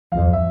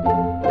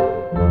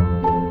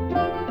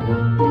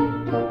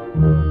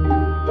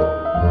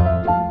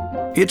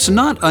It's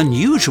not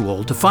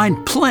unusual to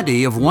find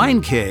plenty of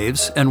wine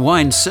caves and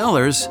wine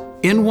cellars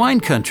in wine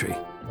country.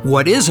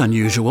 What is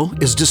unusual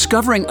is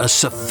discovering a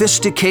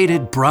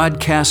sophisticated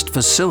broadcast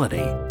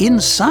facility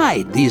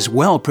inside these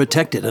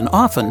well-protected and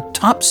often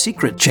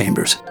top-secret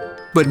chambers.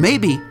 But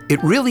maybe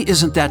it really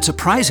isn't that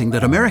surprising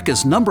that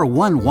America's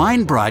 #1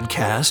 wine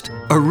broadcast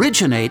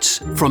originates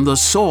from the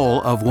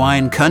soul of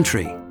wine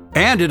country.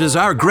 And it is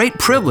our great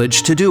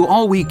privilege to do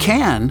all we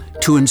can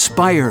to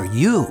inspire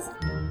you.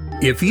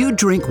 If you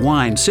drink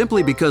wine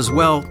simply because,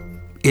 well,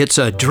 it's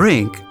a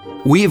drink,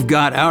 we've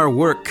got our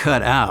work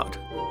cut out.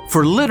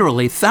 For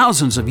literally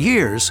thousands of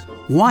years,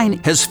 wine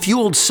has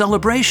fueled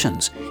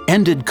celebrations,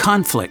 ended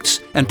conflicts,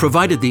 and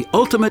provided the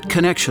ultimate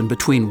connection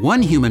between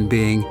one human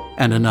being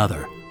and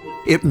another.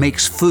 It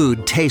makes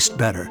food taste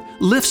better,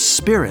 lifts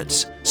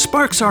spirits,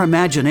 sparks our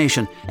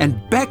imagination, and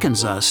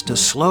beckons us to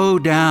slow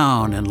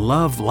down and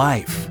love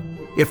life.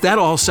 If that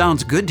all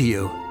sounds good to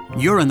you,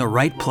 you're in the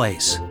right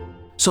place.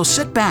 So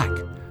sit back,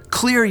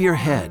 clear your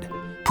head,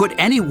 put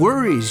any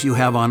worries you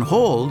have on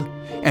hold,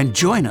 and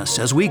join us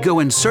as we go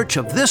in search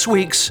of this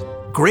week's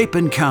Grape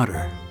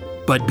Encounter.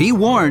 But be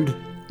warned,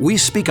 we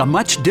speak a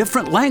much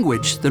different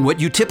language than what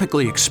you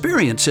typically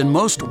experience in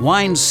most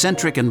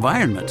wine-centric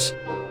environments.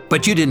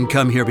 But you didn't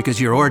come here because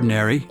you're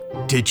ordinary,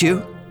 did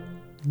you?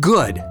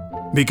 Good,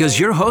 because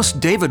your host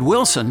David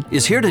Wilson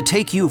is here to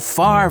take you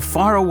far,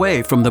 far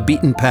away from the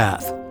beaten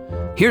path.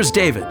 Here's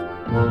David.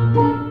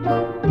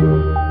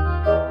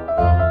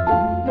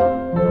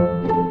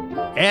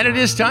 And it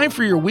is time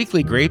for your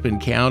weekly Grape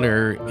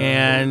Encounter.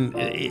 And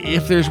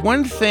if there's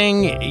one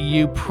thing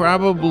you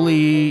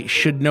probably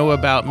should know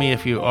about me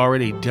if you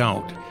already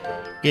don't,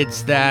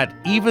 it's that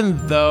even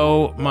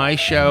though my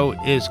show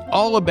is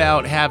all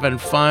about having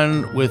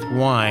fun with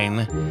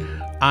wine,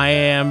 I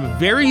am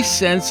very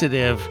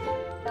sensitive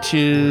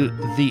to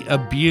the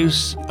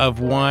abuse of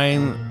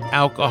wine,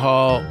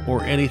 alcohol,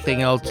 or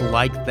anything else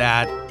like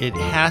that. It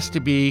has to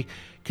be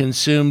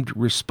consumed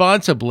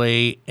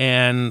responsibly,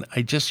 and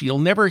you'll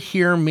never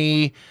hear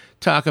me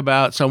talk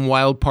about some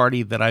wild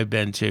party that I've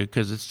been to,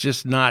 because it's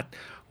just not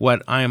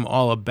what I'm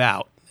all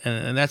about.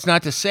 And that's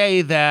not to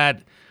say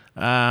that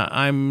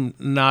I'm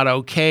not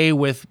okay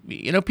with,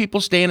 people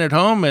staying at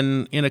home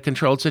and in a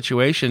controlled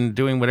situation,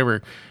 doing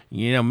whatever,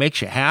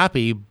 makes you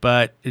happy.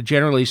 But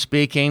generally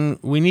speaking,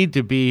 we need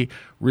to be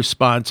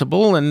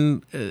responsible,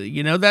 and,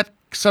 that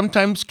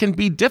sometimes can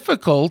be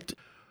difficult.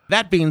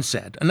 That being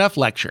said, enough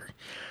lecture.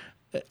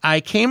 I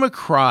came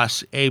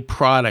across a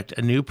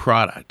new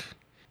product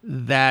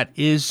that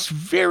is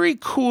very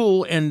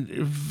cool and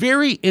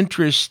very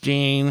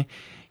interesting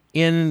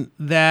in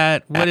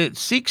that what it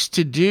seeks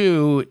to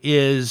do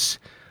is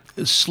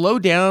slow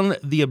down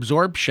the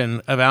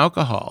absorption of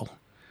alcohol.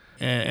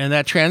 And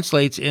that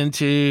translates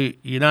into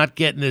you're not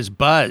getting as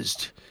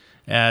buzzed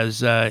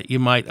as you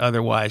might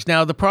otherwise.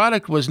 Now, the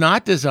product was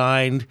not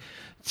designed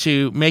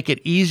to make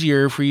it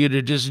easier for you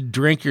to just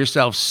drink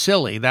yourself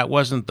silly. That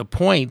wasn't the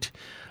point.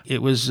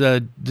 It was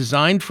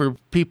designed for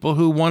people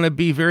who want to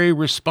be very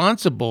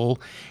responsible,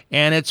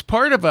 and it's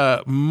part of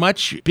a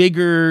much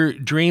bigger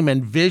dream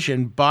and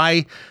vision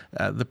by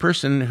the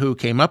person who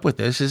came up with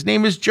this. His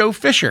name is Joe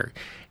Fisher,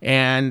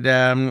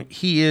 and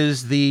he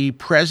is the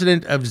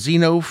president of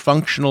Xeno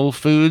Functional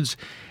Foods.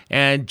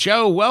 And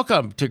Joe,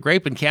 welcome to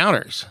Grape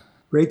Encounters.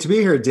 Great to be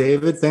here,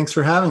 David. Thanks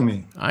for having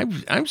me.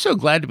 I'm so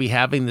glad to be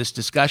having this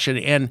discussion,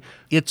 and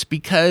it's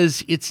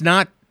because it's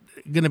not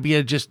going to be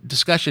a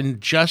discussion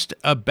just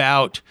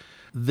about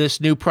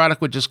this new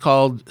product, which is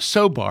called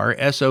SOBAR,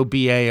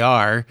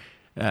 SOBAR.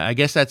 I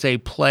guess that's a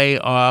play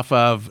off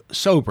of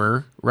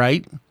sober,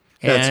 right?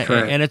 That's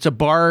correct. And it's a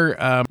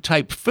bar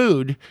type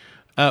food.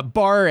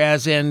 Bar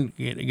as in,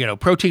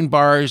 protein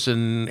bars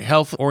and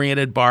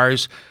health-oriented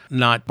bars,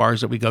 not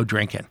bars that we go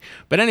drinking.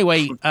 But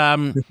anyway,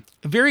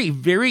 very,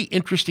 very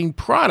interesting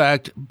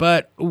product.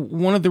 But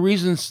one of the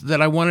reasons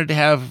that I wanted to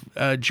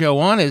have Joe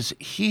on is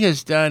he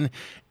has done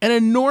an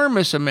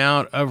enormous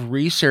amount of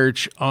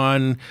research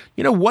on,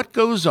 what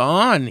goes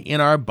on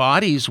in our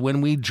bodies when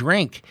we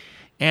drink.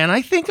 And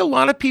I think a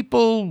lot of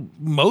people,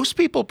 most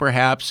people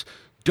perhaps,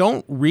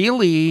 don't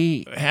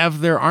really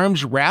have their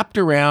arms wrapped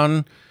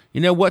around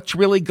what's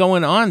really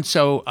going on.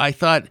 So I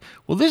thought,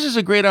 well, this is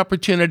a great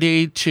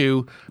opportunity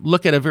to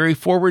look at a very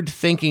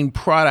forward-thinking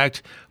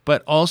product,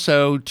 but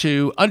also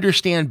to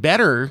understand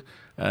better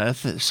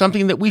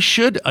something that we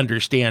should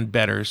understand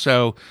better.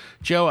 So,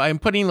 Joe, I'm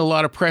putting a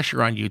lot of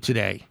pressure on you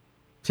today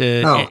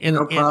to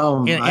no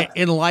problem.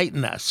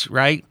 Enlighten us,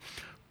 right?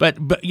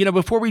 But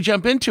before we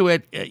jump into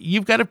it,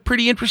 you've got a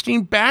pretty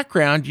interesting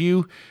background.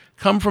 You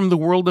come from the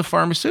world of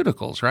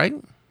pharmaceuticals, right?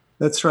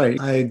 That's right.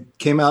 I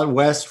came out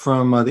west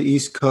from the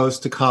East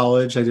Coast to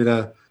college. I did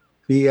a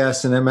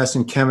BS and MS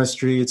in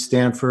chemistry at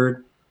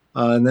Stanford.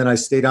 And then I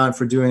stayed on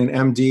for doing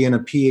an MD and a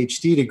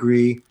PhD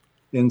degree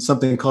in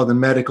something called the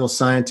Medical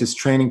Scientist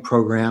Training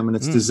Program. And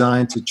it's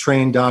designed to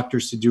train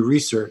doctors to do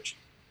research.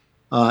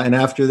 And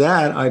after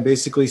that, I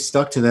basically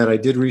stuck to that. I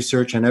did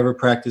research. I never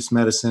practiced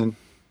medicine.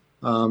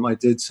 I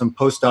did some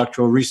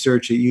postdoctoral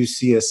research at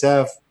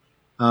UCSF.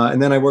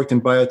 And then I worked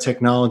in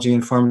biotechnology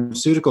and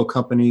pharmaceutical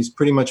companies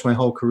pretty much my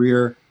whole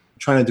career,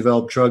 trying to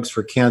develop drugs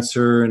for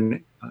cancer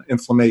and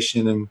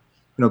inflammation and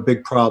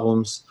big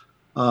problems.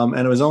 And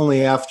it was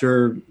only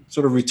after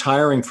sort of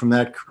retiring from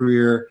that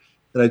career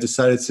that I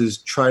decided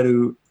to try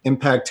to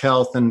impact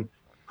health and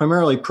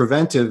primarily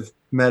preventive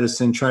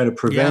medicine, trying to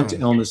prevent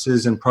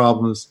illnesses and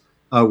problems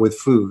with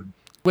food.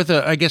 With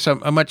I guess,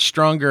 a much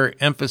stronger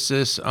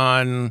emphasis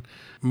on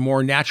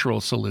more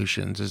natural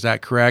solutions. Is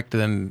that correct?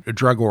 Than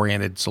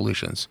drug-oriented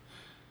solutions?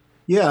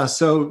 Yeah.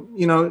 So,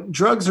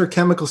 drugs are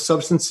chemical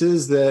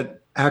substances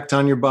that act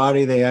on your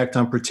body. They act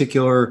on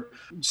particular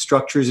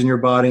structures in your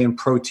body and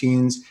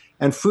proteins.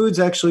 And foods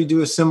actually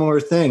do a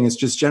similar thing. It's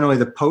just generally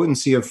the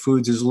potency of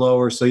foods is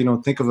lower, so you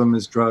don't think of them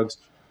as drugs.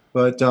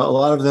 But a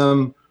lot of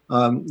them,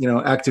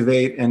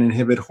 activate and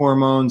inhibit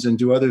hormones and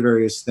do other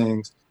various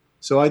things.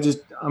 So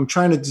I'm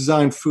trying to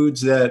design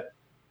foods that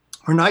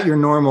are not your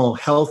normal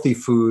healthy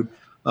food,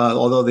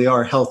 although they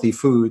are healthy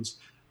foods.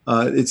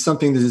 It's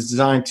something that is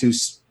designed to,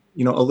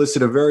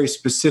 elicit a very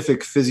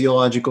specific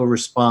physiological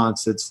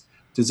response. It's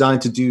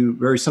designed to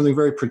do something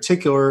very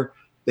particular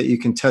that you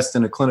can test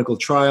in a clinical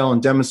trial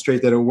and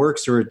demonstrate that it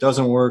works or it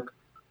doesn't work,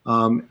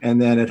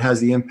 and then it has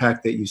the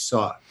impact that you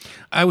sought.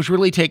 I was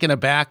really taken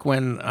aback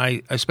when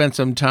I spent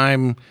some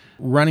time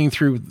running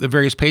through the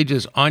various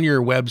pages on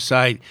your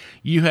website.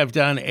 You have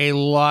done a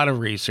lot of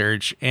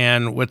research,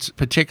 and what's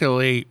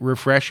particularly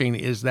refreshing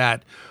is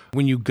that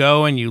when you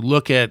go and you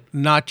look at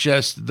not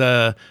just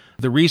the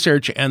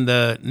research and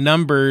the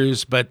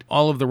numbers, but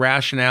all of the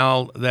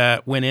rationale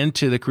that went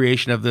into the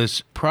creation of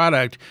this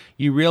product,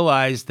 you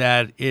realize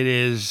that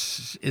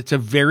it's a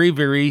very,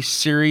 very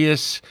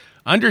serious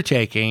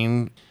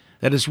undertaking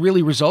that has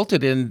really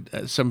resulted in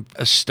some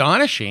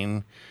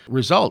astonishing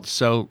results.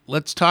 So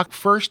let's talk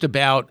first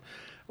about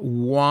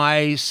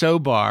why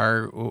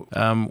SOBAR,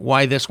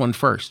 why this one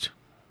first.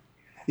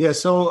 Yeah,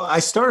 so I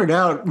started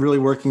out really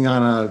working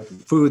on a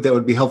food that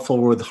would be helpful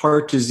with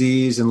heart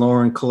disease and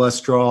lowering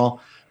cholesterol.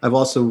 I've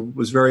also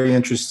was very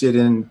interested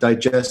in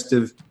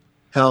digestive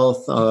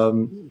health,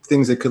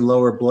 things that could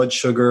lower blood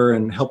sugar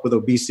and help with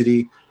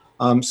obesity.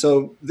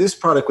 So this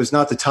product was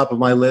not the top of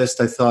my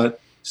list. I thought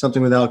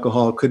something with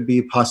alcohol could be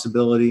a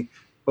possibility.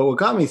 But what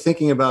got me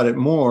thinking about it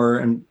more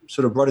and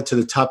sort of brought it to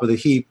the top of the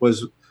heap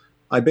was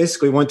I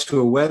basically went to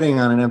a wedding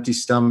on an empty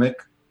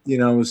stomach,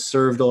 was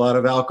served a lot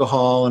of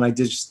alcohol, and I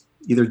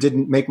either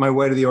didn't make my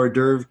way to the hors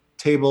d'oeuvre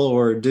table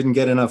or didn't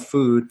get enough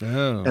food.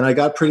 Oh. And I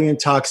got pretty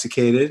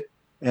intoxicated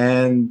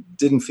and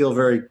didn't feel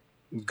very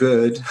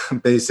good,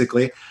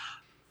 basically.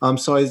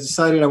 So I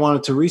decided I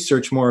wanted to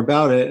research more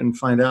about it and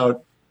find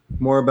out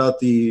more about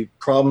the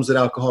problems that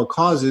alcohol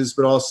causes,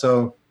 but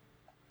also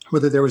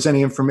whether there was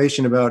any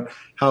information about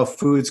how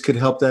foods could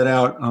help that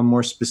out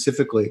more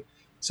specifically.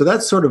 So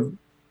that sort of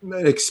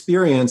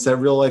experience, that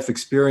real life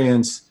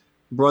experience,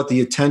 brought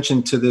the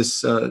attention to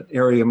this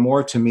area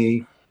more to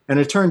me. And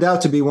it turned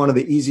out to be one of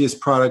the easiest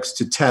products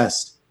to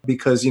test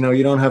because, you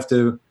don't have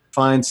to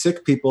find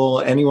sick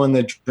people. Anyone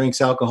that drinks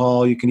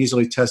alcohol, you can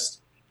easily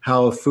test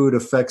how a food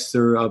affects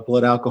their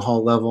blood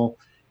alcohol level.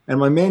 And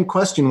my main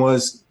question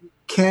was,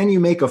 can you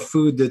make a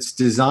food that's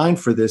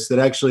designed for this, that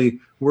actually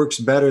works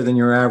better than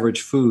your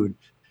average food?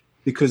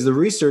 Because the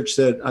research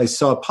that I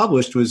saw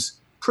published was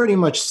pretty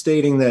much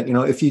stating that,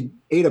 if you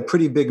ate a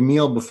pretty big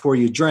meal before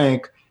you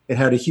drank, it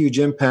had a huge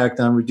impact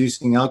on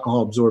reducing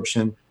alcohol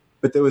absorption.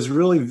 But there was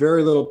really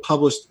very little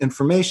published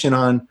information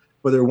on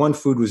whether one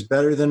food was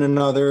better than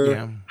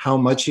another, how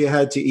much you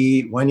had to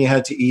eat, when you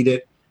had to eat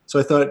it. So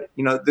I thought,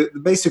 the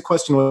basic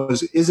question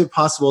was, is it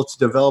possible to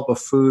develop a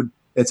food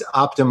that's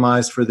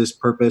optimized for this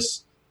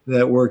purpose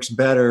that works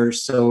better?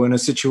 So in a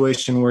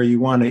situation where you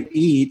want to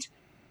eat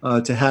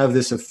to have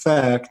this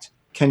effect,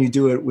 can you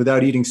do it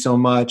without eating so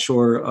much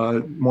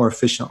or more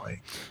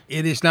efficiently?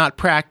 It is not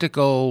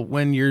practical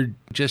when you're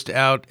just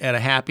out at a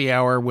happy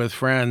hour with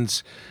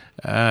friends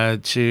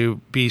to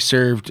be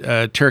served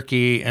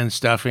turkey and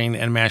stuffing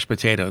and mashed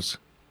potatoes.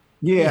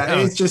 Yeah,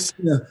 it's just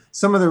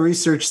some of the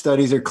research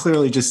studies are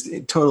clearly just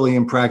totally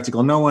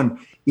impractical. No one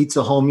eats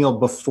a whole meal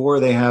before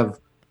they have,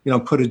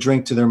 put a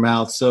drink to their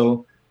mouth.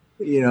 So,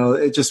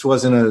 it just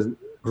wasn't a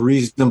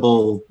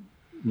reasonable,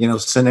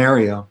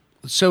 scenario.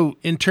 So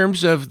in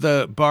terms of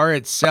the bar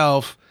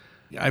itself,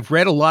 I've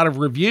read a lot of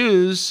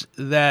reviews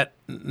that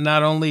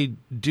not only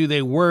do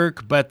they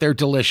work, but they're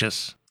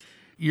delicious.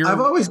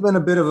 I've always been a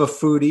bit of a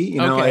foodie.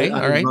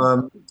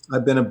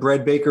 I've been a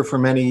bread baker for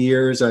many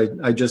years.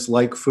 I just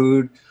like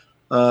food.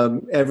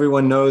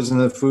 Everyone knows in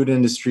the food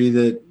industry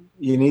that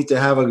you need to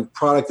have a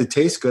product that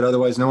tastes good.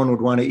 Otherwise, no one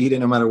would want to eat it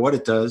no matter what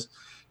it does.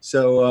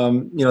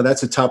 So,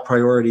 that's a top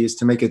priority, is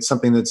to make it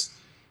something that's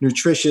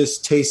nutritious,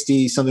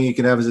 tasty, something you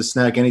can have as a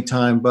snack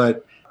anytime.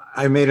 But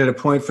I made it a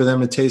point for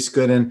them to taste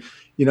good. And,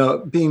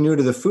 being new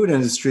to the food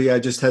industry, I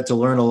just had to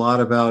learn a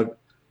lot about,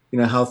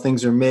 how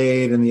things are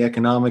made and the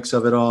economics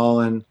of it all.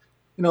 And,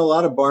 a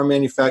lot of bar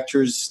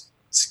manufacturers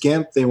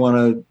skimp. They want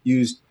to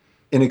use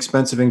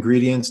inexpensive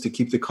ingredients to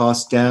keep the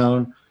cost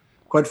down.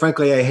 Quite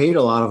frankly, I hate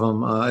a lot of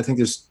them. I think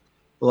there's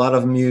a lot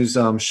of them use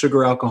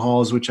sugar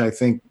alcohols, which I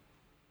think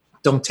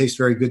don't taste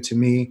very good to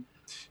me.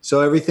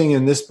 So everything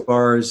in this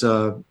bar is,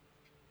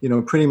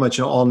 pretty much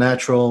an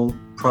all-natural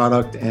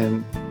product,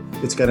 and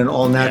it's got an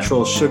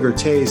all-natural sugar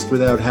taste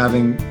without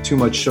having too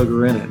much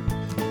sugar in it.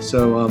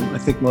 So I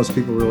think most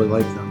people really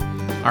like them.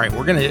 All right,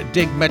 we're going to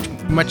dig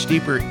much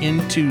deeper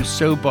into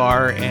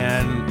SOBAR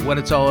and what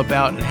it's all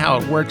about and how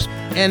it works.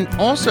 And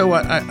also,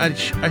 I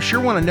sure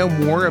want to know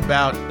more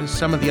about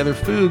some of the other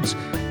foods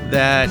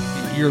that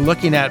you're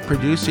looking at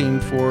producing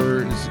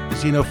for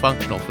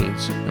xenofunctional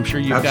foods. I'm sure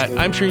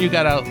you've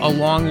got a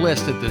long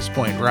list at this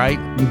point, right?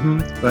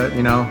 Mm-hmm. But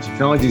you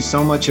can only do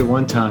so much at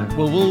one time.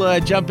 Well, we'll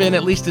jump in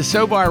at least to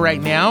SOBAR right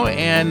now,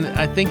 and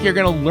I think you're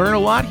going to learn a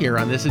lot here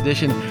on this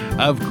edition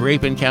of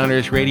Grape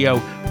Encounters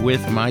Radio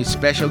with my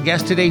special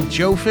guest today,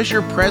 Joe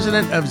Fisher,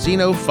 president of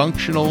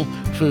Xenofunctional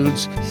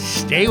Foods.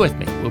 Stay with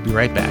me. We'll be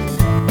right back.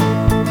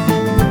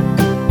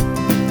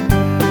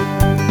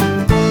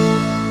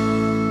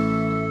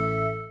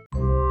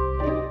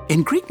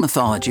 In Greek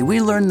mythology,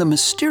 we learn the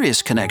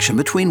mysterious connection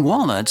between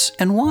walnuts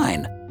and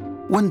wine.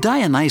 When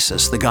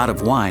Dionysus, the god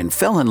of wine,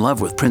 fell in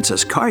love with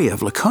Princess Caria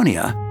of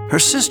Laconia, her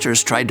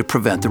sisters tried to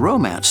prevent the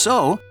romance,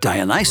 so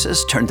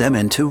Dionysus turned them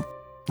into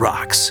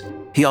rocks.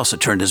 He also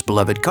turned his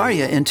beloved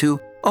Caria into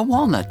a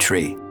walnut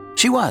tree.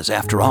 She was,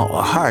 after all,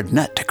 a hard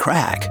nut to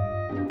crack.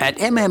 At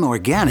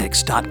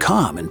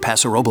mmorganics.com in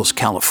Paso Robles,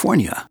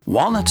 California,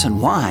 Walnuts and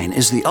Wine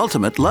is the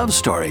ultimate love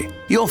story.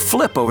 You'll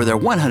flip over their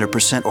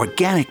 100%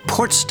 organic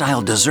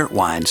port-style dessert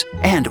wines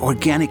and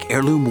organic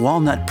heirloom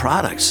walnut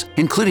products,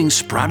 including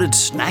sprouted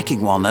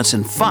snacking walnuts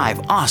in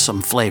 5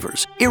 awesome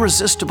flavors,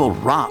 irresistible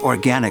raw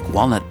organic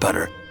walnut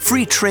butter,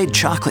 free trade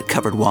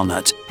chocolate-covered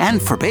walnuts, and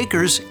for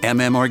bakers,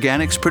 MM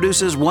Organics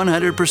produces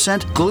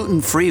 100%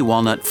 gluten-free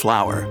walnut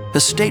flour,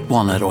 estate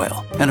walnut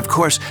oil, and of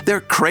course,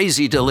 their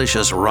crazy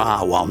delicious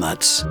raw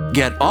walnuts.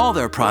 Get all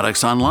their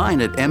products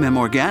online at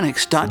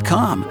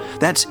mmorganics.com.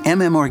 That's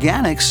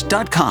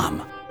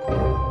mmorganics.com.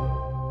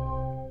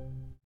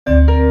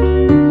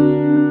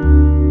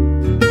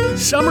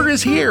 Summer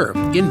is here,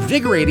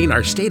 invigorating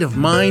our state of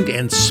mind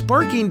and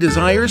sparking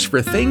desires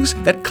for things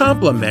that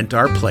complement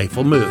our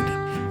playful mood.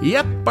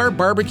 Yep, our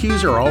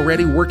barbecues are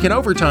already working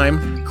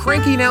overtime,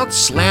 cranking out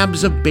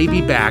slabs of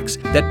baby backs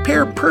that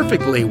pair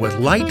perfectly with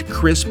light,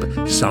 crisp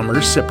summer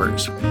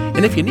sippers.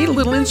 And if you need a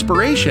little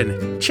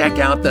inspiration, check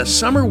out the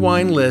summer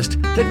wine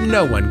list that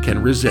no one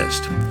can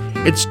resist.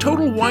 It's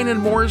Total Wine &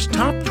 More's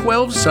Top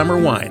 12 Summer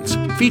Wines,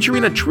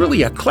 featuring a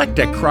truly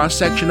eclectic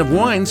cross-section of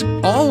wines,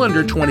 all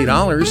under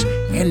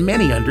 $20 and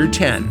many under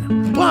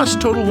 $10. Plus,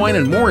 Total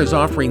Wine & More is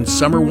offering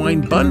summer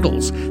wine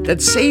bundles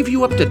that save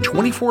you up to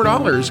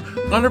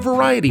 $24 on a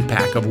variety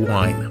pack of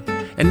wine.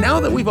 And now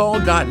that we've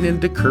all gotten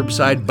into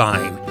curbside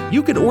buying,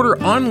 you can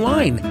order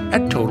online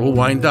at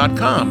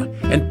TotalWine.com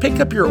and pick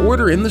up your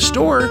order in the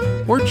store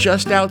or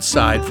just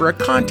outside for a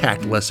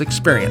contactless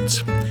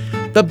experience.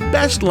 The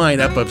best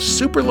lineup of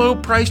super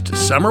low-priced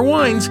summer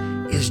wines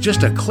is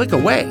just a click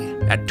away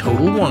at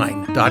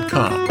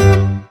TotalWine.com.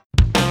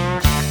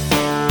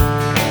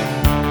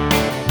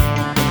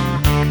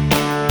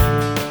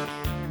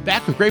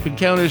 Back with Grape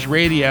Encounters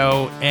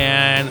Radio,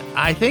 and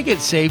I think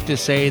it's safe to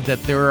say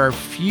that there are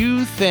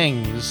few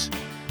things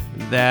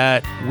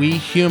that we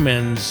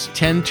humans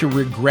tend to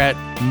regret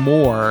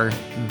more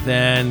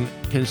than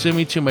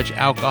consuming too much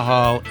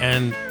alcohol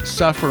and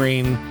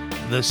suffering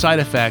the side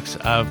effects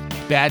of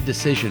bad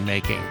decision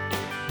making.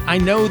 I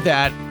know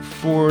that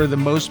for the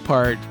most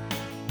part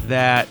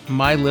that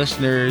my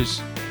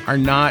listeners are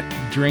not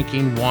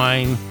drinking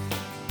wine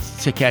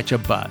to catch a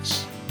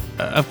buzz.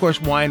 Of course,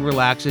 wine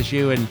relaxes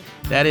you, and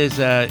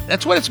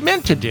that's what it's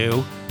meant to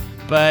do.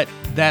 But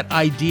that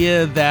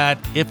idea that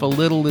if a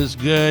little is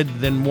good,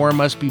 then more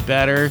must be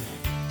better,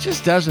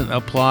 just doesn't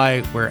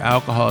apply where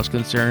alcohol is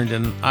concerned.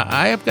 And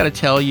I have got to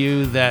tell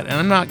you that, and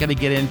I'm not going to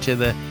get into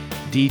the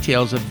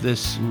details of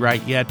this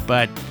right yet,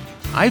 but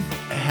I've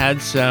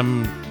had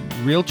some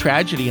real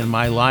tragedy in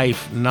my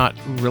life, not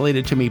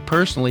related to me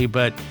personally,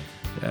 but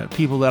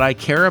people that I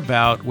care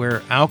about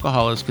where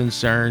alcohol is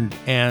concerned.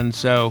 And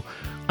so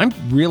I'm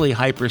really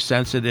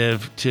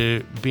hypersensitive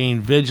to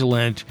being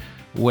vigilant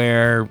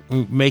where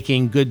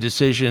making good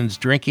decisions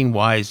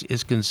drinking-wise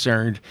is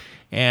concerned.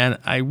 And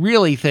I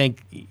really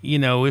think,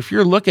 if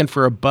you're looking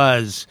for a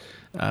buzz,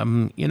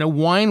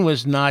 wine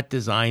was not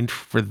designed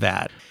for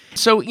that.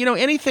 So,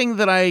 anything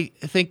that I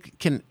think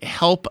can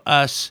help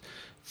us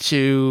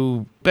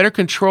to better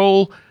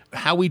control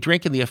how we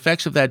drink and the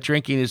effects of that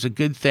drinking is a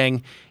good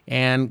thing.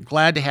 And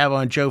glad to have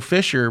on Joe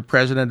Fisher,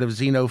 president of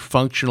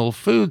Xenofunctional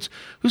Foods,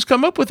 who's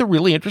come up with a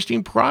really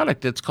interesting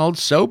product. It's called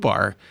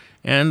SOBAR.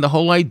 And the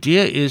whole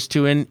idea is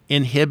to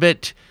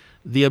inhibit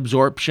the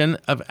absorption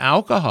of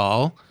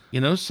alcohol,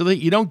 so that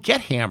you don't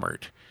get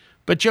hammered.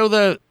 But Joe,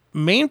 the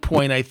main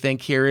point I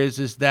think here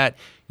is that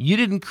you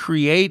didn't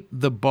create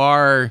the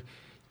bar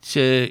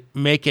to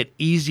make it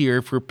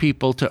easier for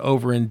people to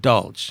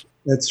overindulge.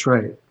 That's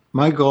right.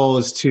 My goal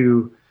is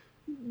to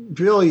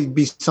really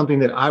be something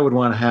that I would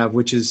want to have,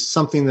 which is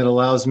something that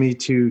allows me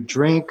to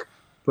drink,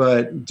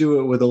 but do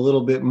it with a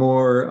little bit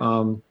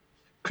more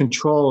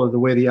control of the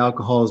way the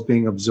alcohol is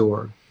being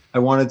absorbed. I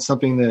wanted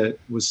something that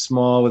was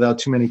small without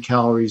too many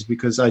calories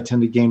because I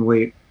tend to gain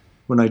weight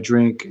when I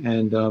drink.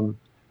 And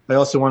I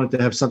also wanted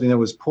to have something that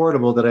was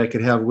portable that I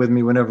could have with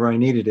me whenever I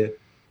needed it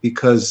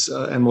because,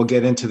 and we'll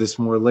get into this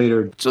more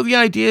later. So the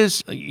idea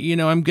is,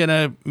 I'm going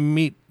to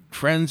meet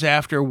friends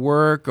after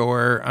work,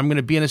 or I'm going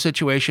to be in a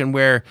situation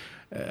where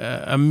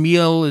a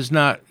meal is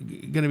not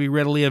going to be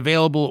readily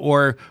available,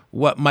 or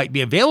what might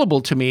be available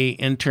to me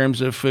in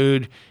terms of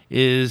food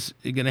is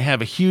going to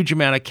have a huge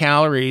amount of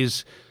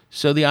calories.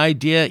 So the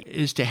idea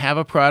is to have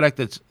a product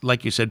that's,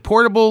 like you said,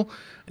 portable,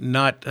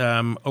 not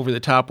over the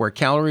top where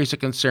calories are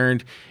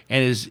concerned,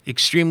 and is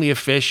extremely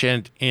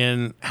efficient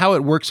in how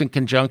it works in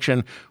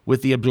conjunction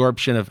with the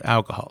absorption of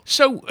alcohol.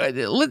 So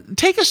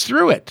take us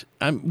through it.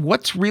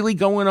 What's really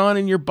going on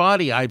in your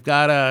body?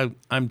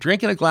 I'm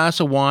drinking a glass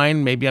of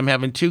wine. Maybe I'm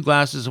having 2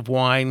 glasses of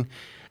wine.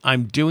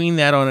 I'm doing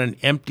that on an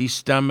empty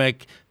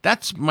stomach.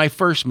 That's my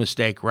first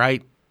mistake,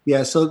 right?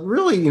 Yeah. So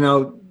really,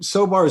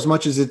 SOBAR, as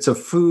much as it's a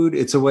food,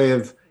 it's a way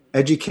of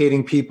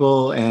educating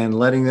people and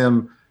letting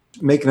them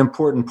make an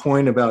important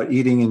point about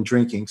eating and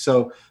drinking.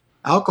 So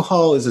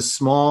alcohol is a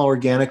small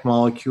organic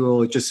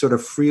molecule. It just sort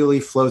of freely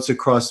floats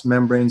across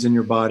membranes in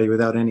your body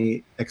without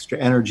any extra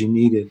energy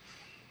needed.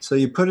 So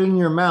you put it in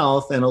your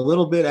mouth, and a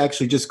little bit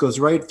actually just goes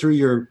right through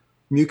your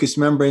mucous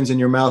membranes in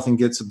your mouth and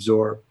gets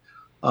absorbed.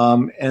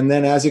 And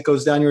then as it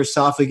goes down your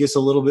esophagus, a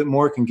little bit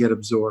more can get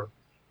absorbed.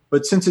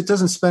 But since it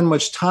doesn't spend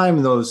much time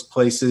in those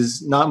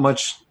places, not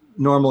much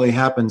normally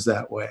happens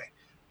that way.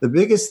 The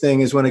biggest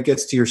thing is when it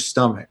gets to your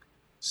stomach.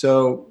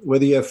 So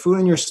whether you have food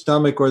in your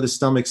stomach or the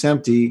stomach's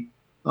empty,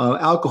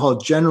 alcohol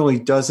generally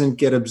doesn't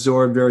get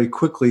absorbed very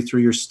quickly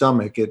through your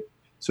stomach. It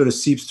sort of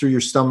seeps through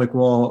your stomach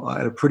wall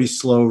at a pretty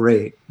slow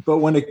rate. But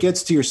when it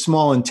gets to your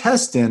small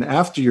intestine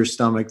after your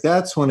stomach,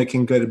 that's when it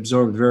can get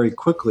absorbed very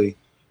quickly,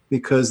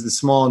 because the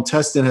small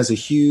intestine has a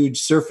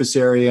huge surface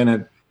area and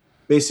it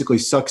basically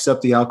sucks up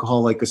the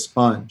alcohol like a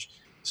sponge.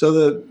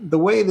 So the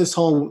way this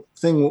whole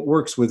thing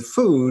works with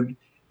food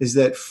is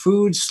that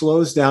food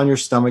slows down your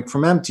stomach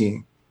from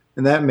emptying.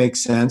 And that makes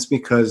sense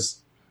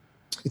because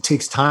it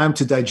takes time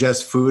to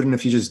digest food. And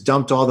if you just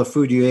dumped all the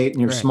food you ate in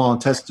your small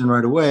intestine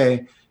right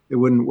away, it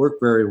wouldn't work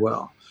very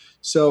well.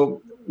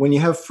 So when you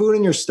have food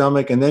in your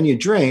stomach and then you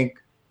drink,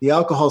 the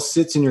alcohol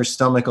sits in your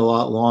stomach a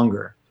lot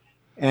longer.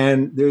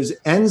 And there's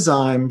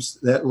enzymes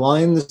that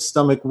line the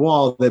stomach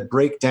wall that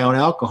break down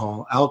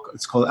alcohol.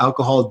 It's called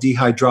alcohol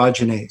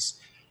dehydrogenase.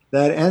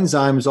 That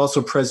enzyme is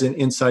also present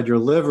inside your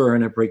liver,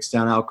 and it breaks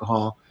down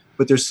alcohol.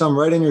 But there's some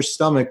right in your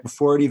stomach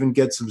before it even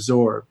gets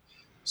absorbed.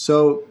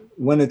 So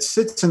when it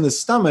sits in the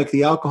stomach,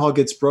 the alcohol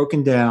gets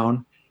broken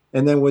down.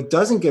 And then what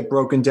doesn't get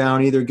broken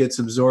down either gets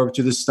absorbed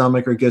to the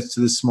stomach or gets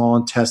to the small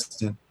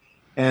intestine.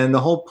 And the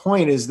whole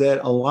point is that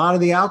a lot of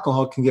the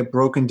alcohol can get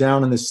broken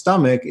down in the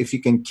stomach if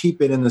you can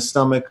keep it in the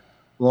stomach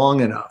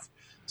long enough.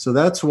 So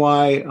that's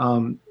why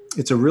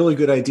it's a really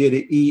good idea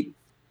to eat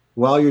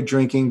while you're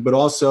drinking, but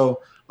also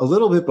a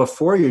little bit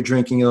before you're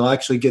drinking, it'll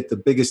actually get the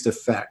biggest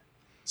effect.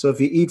 So if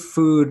you eat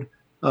food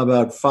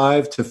about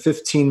 5 to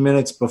 15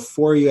 minutes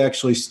before you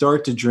actually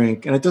start to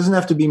drink, and it doesn't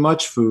have to be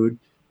much food,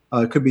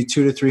 it could be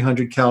 200 to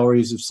 300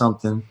 calories of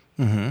something,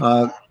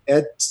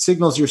 it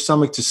signals your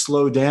stomach to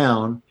slow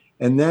down.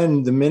 And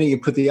then the minute you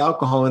put the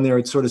alcohol in there,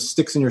 it sort of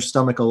sticks in your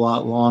stomach a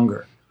lot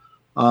longer.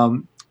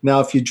 Now,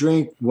 if you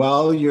drink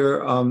while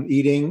you're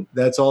eating,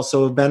 that's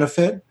also a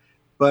benefit.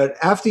 But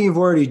after you've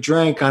already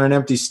drank on an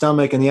empty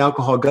stomach and the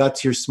alcohol got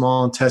to your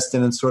small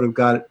intestine and sort of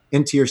got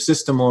into your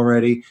system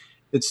already,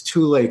 it's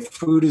too late.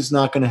 Food is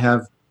not going to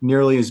have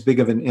nearly as big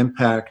of an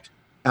impact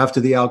after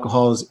the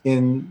alcohol is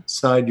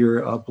inside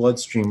your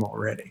bloodstream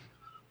already.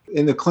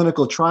 In the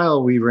clinical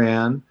trial we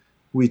ran,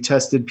 we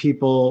tested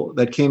people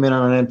that came in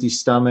on an empty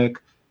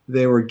stomach.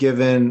 They were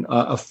given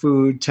a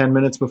food 10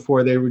 minutes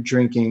before they were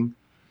drinking.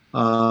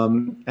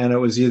 And it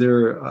was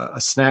either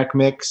a snack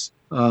mix,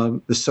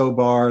 the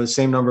SOBAR, the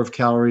same number of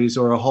calories,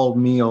 or a whole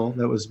meal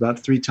that was about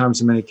 3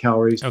 times as many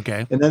calories.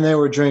 Okay. And then they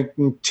were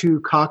drinking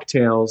 2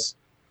 cocktails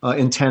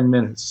in 10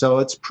 minutes. So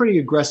it's pretty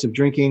aggressive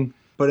drinking.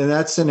 But in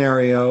that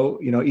scenario,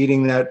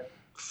 eating that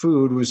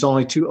food was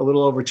only a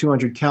little over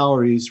 200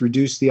 calories,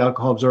 reduced the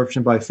alcohol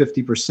absorption by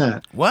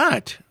 50%.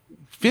 What?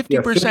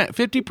 50%?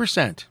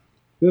 50%?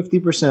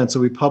 50%. So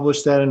we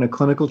published that in a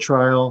clinical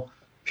trial,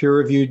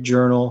 peer-reviewed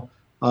journal.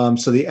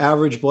 So the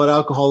average blood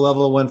alcohol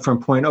level went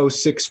from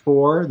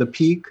 0.064, the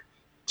peak,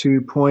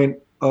 to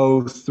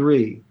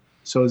 0.03.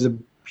 So it's a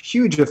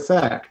huge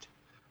effect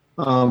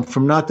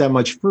from not that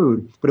much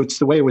food, but it's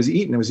the way it was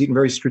eaten. It was eaten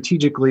very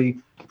strategically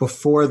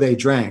before they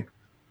drank.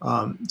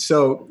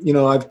 So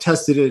I've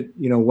tested it,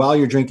 while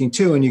you're drinking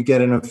too, and you get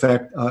an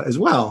effect as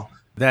well.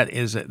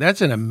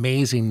 That's an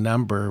amazing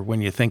number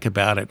when you think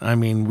about it. I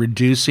mean,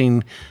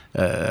 reducing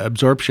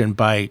absorption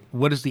by,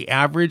 what is the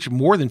average?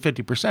 More than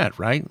 50%,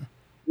 right?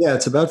 Yeah,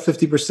 it's about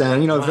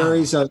 50%. Wow. It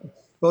varies.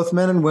 Both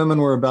men and women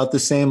were about the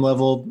same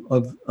level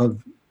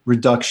of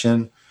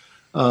reduction.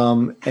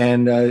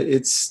 And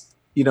it's,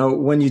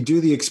 when you do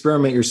the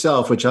experiment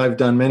yourself, which I've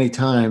done many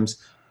times,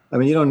 I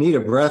mean, you don't need a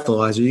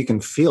breathalyzer. You can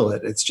feel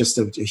it. It's just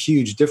a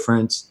huge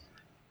difference.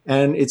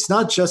 And it's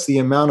not just the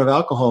amount of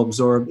alcohol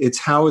absorbed, it's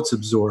how it's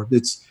absorbed.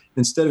 It's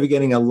instead of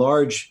getting a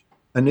large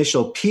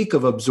initial peak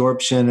of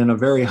absorption and a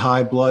very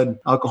high blood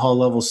alcohol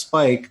level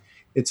spike,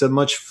 it's a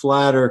much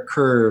flatter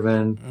curve.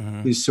 And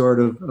you sort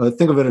of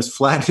think of it as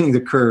flattening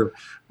the curve,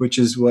 which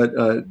is what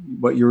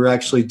you're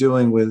actually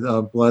doing with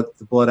the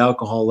blood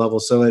alcohol level.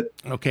 So it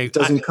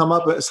doesn't come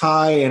up as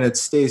high, and it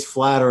stays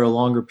flatter a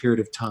longer period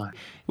of time.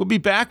 We'll be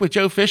back with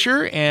Joe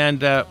Fisher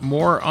and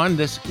more on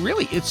this.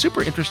 Really, it's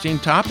super interesting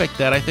topic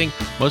that I think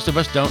most of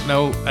us don't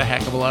know a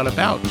heck of a lot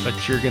about, but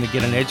you're going to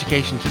get an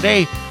education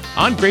today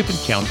on Grape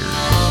Encounters.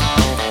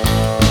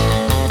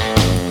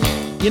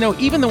 You know,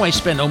 even though I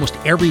spend almost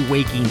every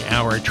waking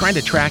hour trying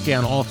to track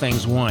down all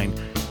things wine,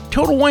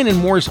 Total Wine &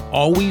 More is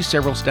always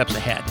several steps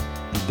ahead.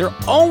 They're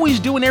always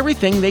doing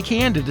everything they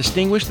can to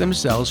distinguish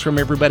themselves from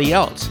everybody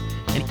else.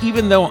 And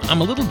even though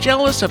I'm a little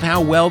jealous of how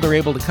well they're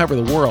able to cover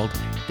the world,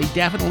 they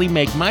definitely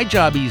make my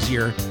job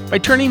easier by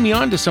turning me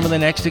on to some of the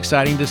next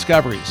exciting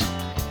discoveries.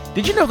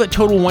 Did you know that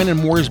Total Wine &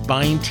 More's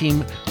buying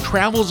team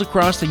travels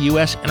across the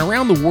U.S. and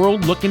around the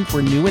world looking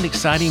for new and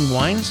exciting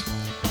wines?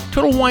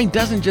 Total Wine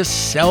doesn't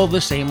just sell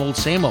the same old.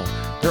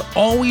 They're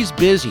always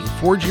busy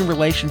forging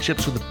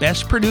relationships with the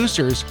best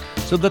producers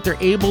so that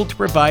they're able to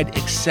provide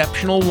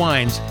exceptional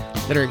wines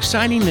that are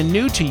exciting and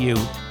new to you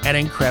at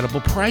incredible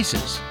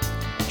prices.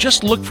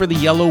 Just look for the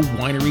yellow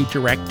Winery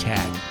Direct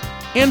tag.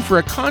 And for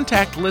a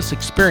contactless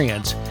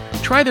experience,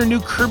 try their new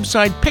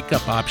curbside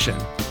pickup option.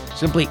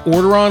 Simply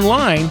order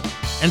online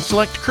and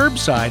select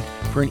curbside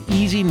for an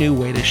easy new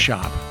way to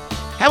shop.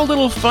 Have a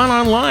little fun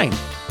online.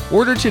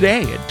 Order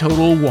today at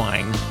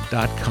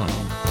TotalWine.com.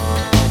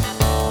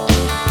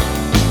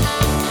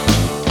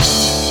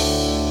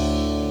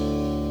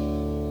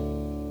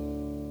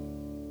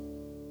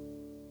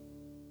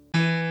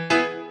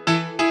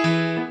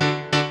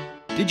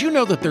 Did you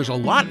know that there's a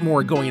lot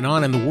more going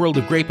on in the world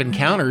of Grape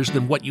Encounters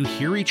than what you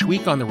hear each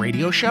week on the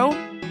radio show?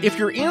 If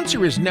your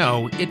answer is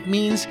no, it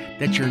means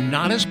that you're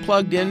not as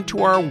plugged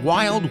into our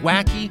wild,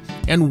 wacky,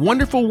 and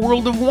wonderful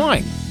world of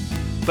wine.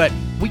 But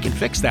we can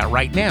fix that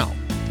right now.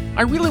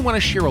 I really want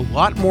to share a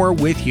lot more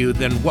with you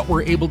than what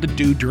we're able to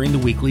do during the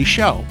weekly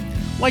show,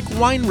 like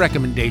wine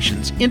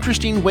recommendations,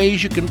 interesting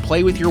ways you can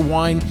play with your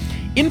wine,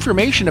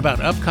 information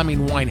about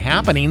upcoming wine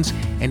happenings,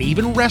 and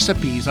even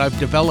recipes I've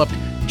developed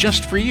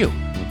just for you.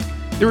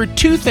 There are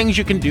two things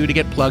you can do to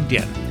get plugged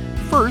in.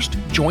 First,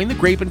 join the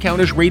Grape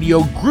Encounters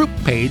Radio group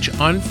page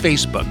on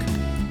Facebook.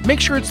 Make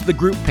sure it's the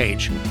group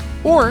page.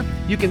 Or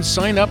you can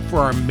sign up for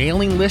our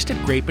mailing list at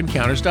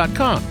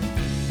grapeencounters.com.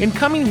 In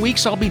coming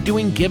weeks, I'll be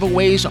doing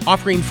giveaways,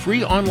 offering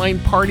free online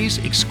parties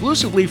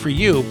exclusively for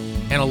you,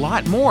 and a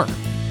lot more.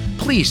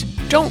 Please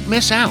don't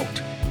miss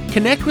out.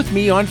 Connect with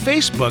me on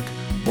Facebook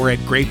or at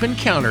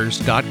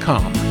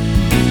grapeencounters.com.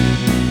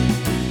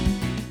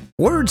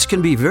 Words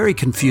can be very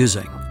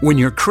confusing. When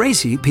you're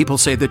crazy, people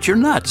say that you're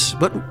nuts.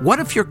 But what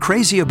if you're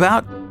crazy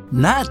about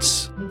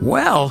nuts?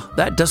 Well,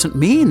 that doesn't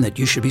mean that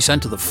you should be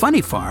sent to the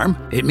funny farm.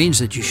 It means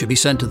that you should be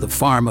sent to the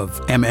farm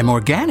of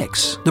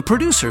Organics, the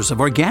producers of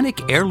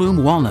organic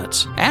heirloom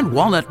walnuts and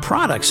walnut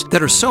products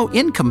that are so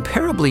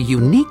incomparably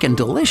unique and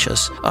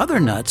delicious, other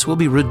nuts will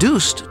be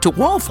reduced to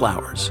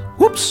wallflowers.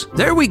 Whoops,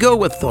 there we go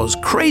with those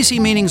crazy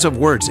meanings of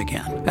words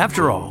again.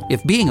 After all,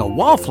 if being a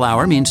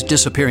wallflower means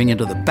disappearing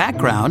into the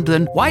background,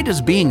 then why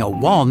does being a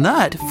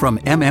walnut from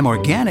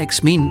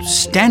Organics mean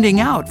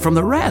standing out from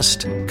the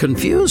rest?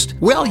 Confused?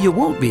 Well, you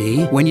won't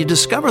be when you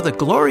discover the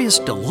glorious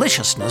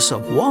deliciousness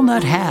of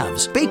walnut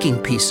halves,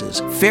 baking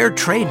pieces, fair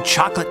trade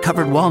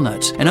chocolate-covered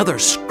walnuts, and other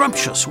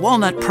scrumptious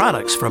walnut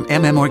products from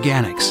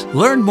Organics.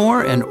 Learn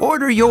more and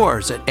order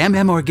yours at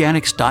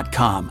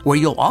mmorganics.com, where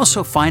you'll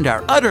also find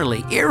our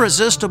utterly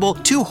irresistible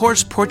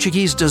two-horse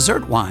Portuguese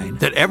dessert wine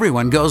that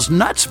everyone goes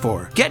nuts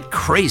for. Get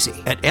crazy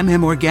at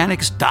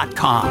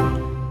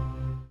mmorganics.com.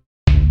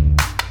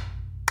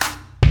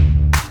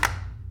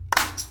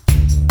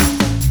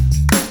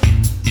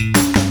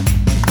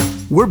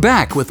 We're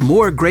back with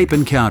more Grape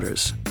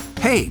Encounters.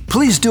 Hey,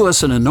 please do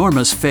us an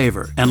enormous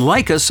favor and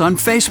like us on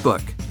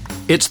Facebook.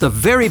 It's the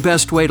very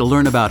best way to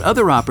learn about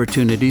other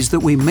opportunities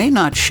that we may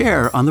not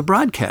share on the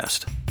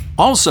broadcast.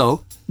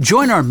 Also,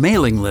 join our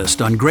mailing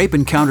list on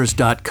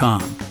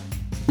grapeencounters.com.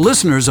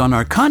 Listeners on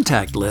our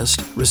contact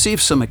list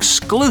receive some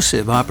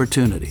exclusive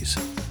opportunities.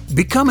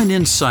 Become an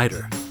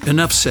insider.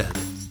 Enough said.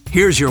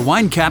 Here's your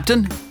wine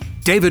captain,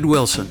 David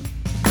Wilson.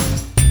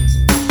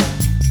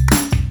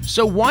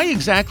 So why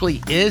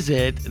exactly is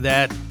it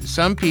that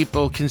some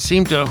people can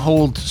seem to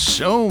hold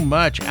so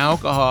much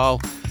alcohol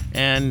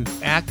and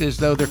act as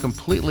though they're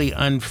completely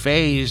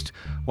unfazed,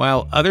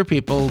 while other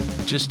people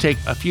just take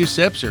a few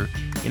sips or,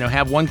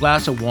 have one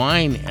glass of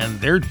wine and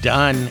they're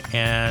done,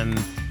 and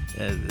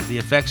the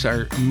effects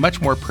are much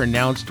more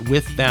pronounced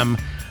with them?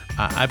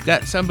 I've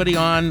got somebody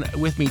on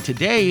with me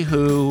today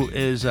who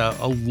is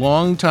a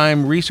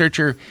longtime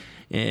researcher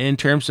in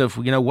terms of,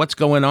 what's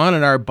going on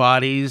in our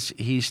bodies.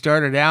 He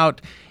started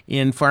out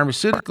in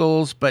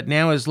pharmaceuticals, but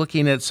now is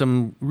looking at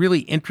some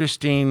really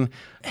interesting,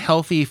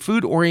 healthy,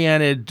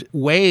 food-oriented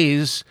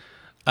ways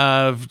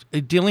of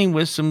dealing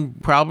with some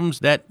problems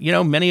that,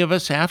 many of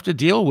us have to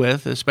deal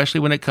with, especially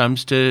when it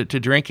comes to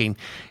drinking.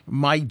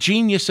 My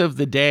genius of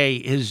the day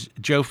is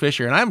Joe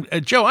Fisher. And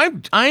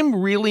I'm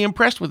really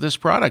impressed with this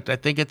product. I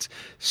think it's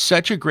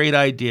such a great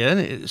idea.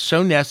 It's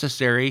so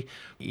necessary.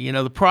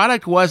 The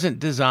product wasn't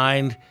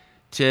designed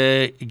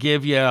to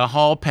give you a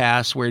hall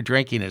pass where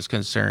drinking is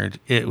concerned.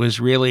 It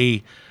was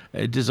really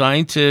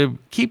designed to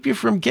keep you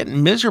from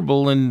getting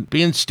miserable and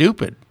being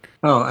stupid.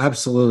 Oh,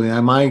 absolutely.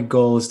 My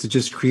goal is to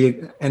just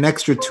create an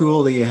extra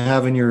tool that you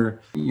have in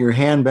your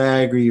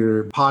handbag or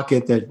your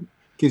pocket that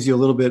gives you a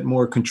little bit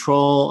more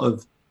control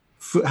of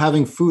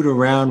having food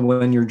around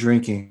when you're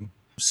drinking.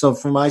 So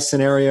for my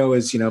scenario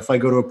is, if I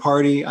go to a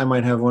party, I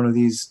might have one of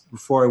these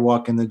before I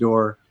walk in the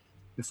door.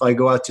 If I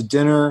go out to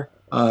dinner,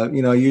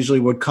 usually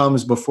what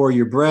comes before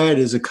your bread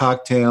is a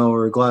cocktail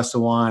or a glass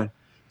of wine.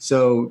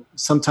 So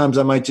sometimes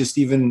I might just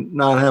even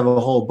not have a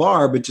whole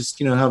bar, but just,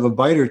 have a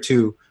bite or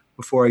two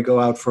before I go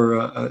out for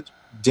a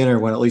dinner,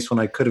 when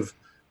I could have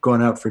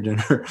gone out for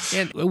dinner.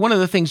 And one of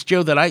the things,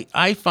 Joe, that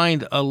I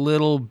find a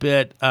little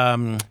bit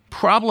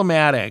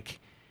problematic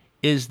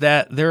is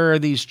that there are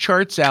these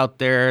charts out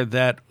there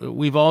that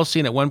we've all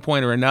seen at one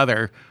point or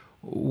another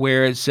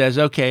where it says,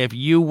 okay, if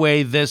you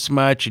weigh this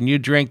much and you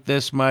drink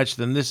this much,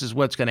 then this is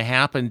what's going to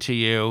happen to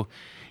you.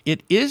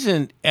 It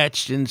isn't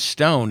etched in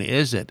stone,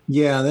 is it?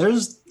 Yeah,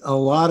 there's a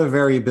lot of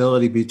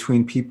variability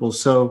between people.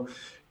 So,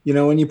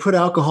 when you put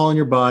alcohol in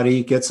your body,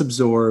 it gets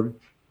absorbed,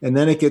 and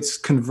then it gets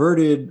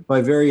converted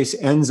by various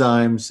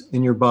enzymes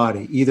in your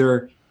body,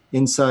 either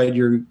inside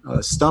your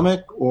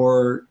stomach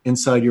or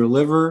inside your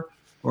liver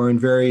or in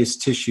various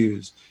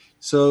tissues.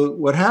 So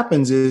what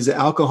happens is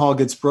alcohol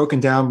gets broken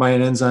down by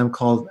an enzyme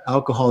called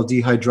alcohol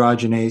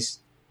dehydrogenase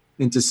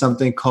into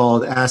something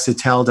called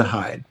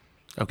acetaldehyde.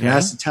 Okay. And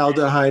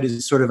acetaldehyde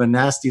is sort of a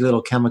nasty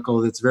little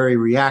chemical that's very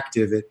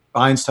reactive. It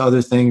binds to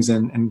other things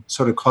and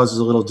sort of causes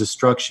a little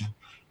destruction.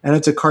 And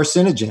it's a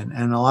carcinogen.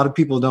 And a lot of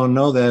people don't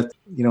know that,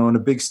 in a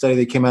big study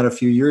that came out a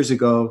few years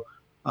ago,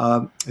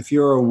 if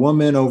you're a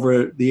woman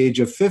over the age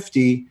of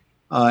 50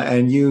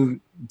 and you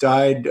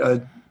died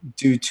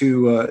due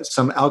to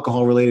some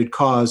alcohol-related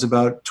cause,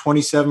 about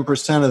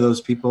 27% of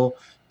those people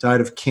died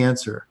of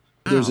cancer.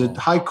 Wow. There's a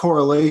high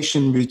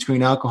correlation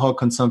between alcohol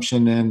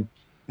consumption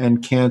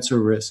and cancer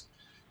risk.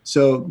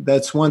 So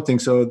that's one thing.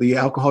 So the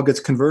alcohol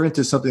gets converted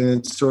to something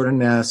that's sort of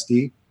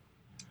nasty,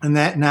 and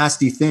that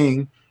nasty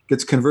thing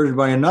gets converted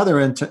by another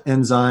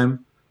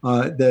enzyme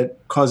that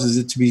causes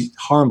it to be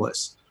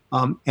harmless.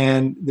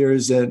 And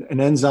there's an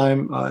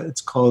enzyme,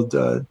 it's called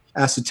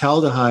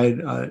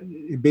acetaldehyde.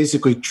 It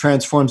basically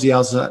transforms the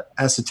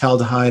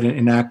acetaldehyde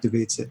and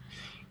activates it.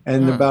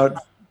 And about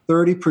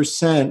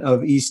 30%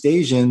 of East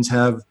Asians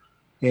have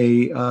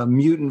a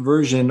mutant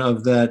version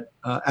of that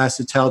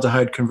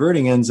acetaldehyde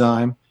converting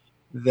enzyme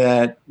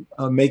that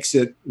makes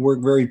it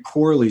work very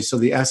poorly. So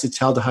the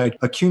acetaldehyde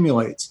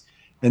accumulates.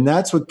 And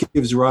that's what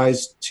gives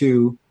rise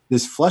to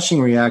this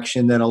flushing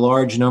reaction that a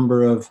large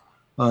number of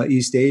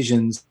East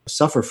Asians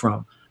suffer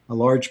from. A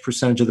large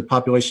percentage of the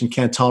population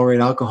can't tolerate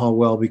alcohol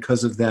well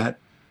because of that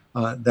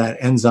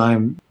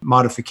enzyme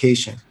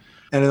modification.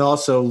 And it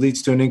also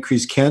leads to an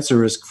increased cancer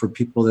risk for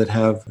people that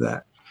have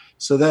that.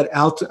 So that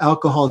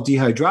alcohol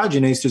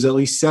dehydrogenase, there's at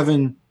least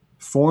 7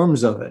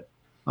 forms of it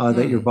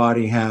that your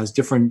body has,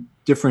 different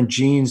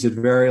genes that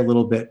vary a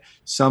little bit.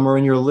 Some are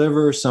in your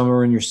liver, some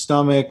are in your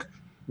stomach.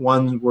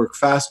 One work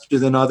faster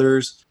than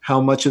others.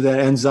 How much of that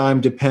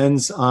enzyme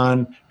depends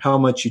on how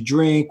much you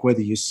drink, whether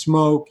you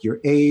smoke,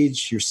 your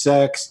age, your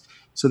sex.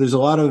 So there's a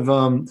lot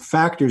of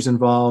factors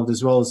involved,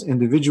 as well as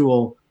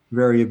individual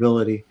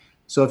variability.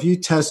 So if you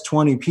test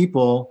 20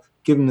 people,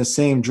 give them the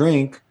same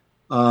drink,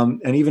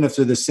 and even if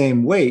they're the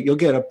same weight, you'll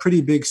get a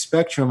pretty big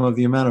spectrum of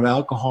the amount of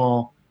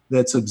alcohol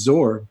that's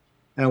absorbed.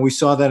 And we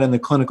saw that in the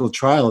clinical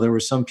trial. There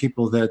were some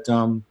people that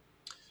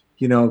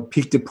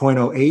peaked at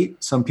 0.08.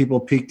 Some people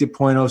peaked at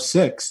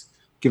 0.06,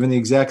 given the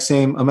exact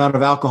same amount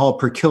of alcohol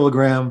per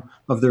kilogram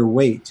of their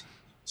weight.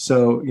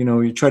 So,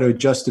 you try to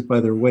adjust it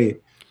by their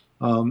weight.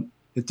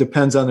 It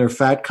depends on their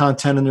fat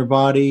content in their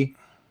body,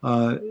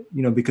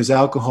 because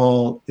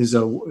alcohol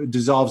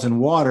dissolves in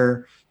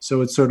water.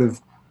 So it sort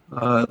of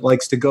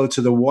likes to go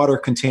to the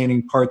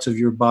water-containing parts of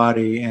your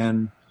body.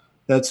 And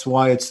that's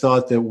why it's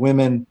thought that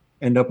women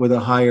end up with a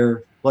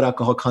higher blood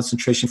alcohol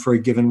concentration for a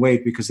given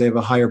weight, because they have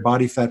a higher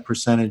body fat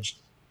percentage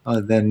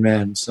than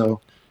men. So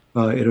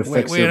it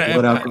affects their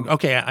blood alcohol.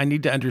 Okay, I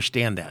need to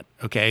understand that,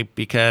 okay,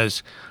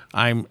 because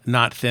I'm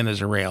not thin as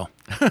a rail.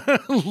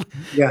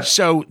 Yeah.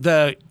 So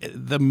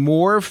the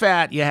more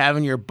fat you have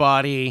in your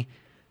body,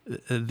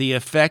 the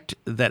effect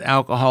that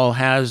alcohol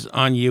has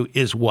on you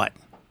is what?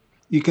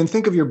 You can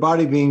think of your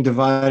body being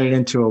divided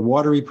into a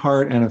watery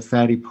part and a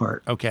fatty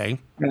part. Okay.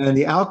 And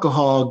the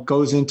alcohol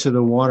goes into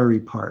the watery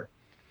part.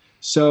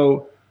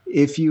 So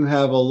if you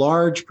have a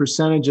large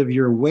percentage of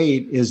your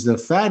weight is the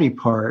fatty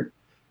part,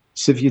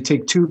 So if you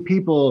take two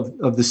people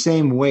of the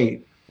same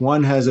weight,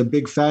 one has a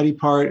big fatty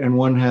part and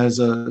one has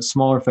a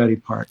smaller fatty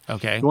part.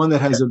 Okay. The one that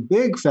has a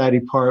big fatty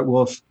part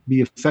will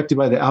be affected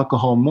by the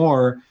alcohol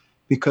more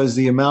because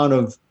the amount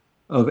of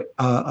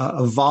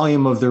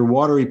volume of their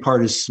watery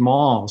part is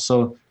small.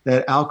 So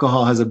that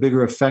alcohol has a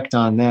bigger effect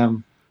on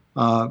them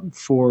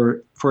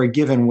for a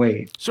given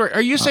weight. So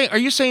are you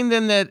saying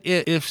then that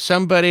if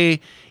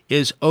somebody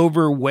is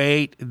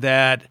overweight,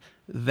 that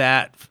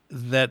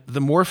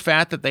the more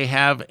fat that they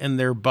have in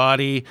their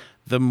body,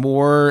 the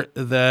more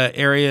the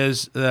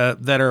areas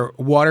that are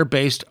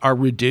water-based are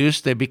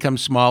reduced, they become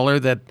smaller,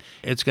 that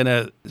it's going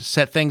to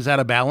set things out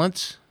of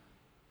balance?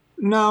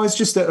 No, it's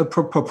just a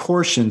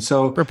proportion.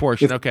 So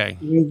okay.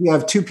 If you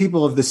have two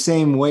people of the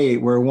same weight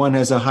where one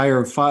has a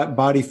higher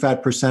body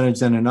fat percentage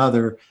than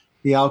another,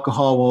 the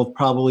alcohol will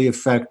probably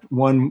affect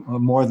one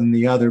more than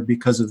the other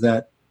because of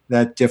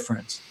that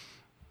difference.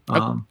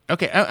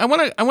 Okay, I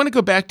want to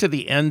go back to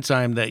the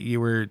enzyme that you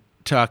were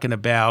talking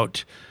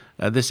about.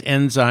 This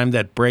enzyme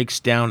that breaks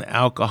down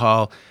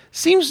alcohol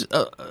seems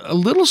a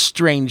little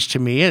strange to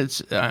me.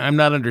 I'm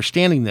not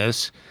understanding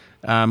this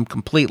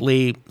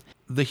completely.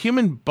 The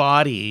human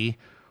body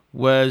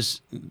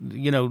was,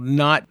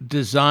 not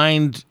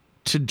designed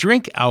to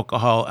drink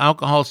alcohol.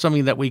 Alcohol is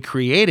something that we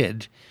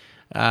created.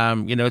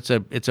 It's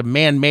a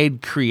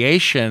man-made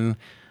creation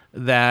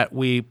that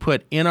we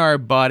put in our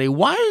body.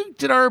 Why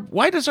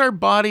does our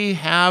body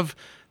have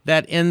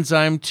that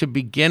enzyme to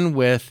begin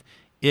with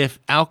if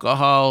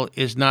alcohol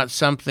is not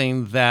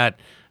something that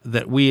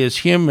we as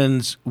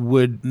humans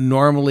would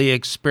normally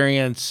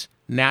experience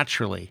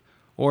naturally?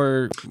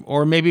 Or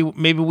maybe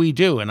we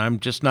do, and I'm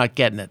just not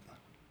getting it.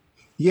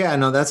 Yeah,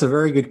 no, that's a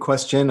very good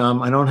question.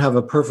 I don't have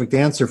a perfect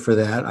answer for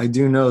that. I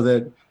do know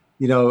that,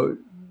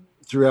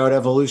 throughout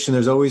evolution,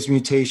 there's always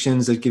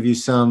mutations that give you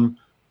some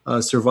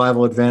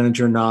survival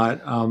advantage or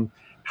not.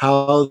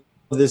 How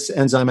this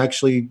enzyme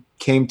actually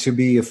came to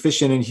be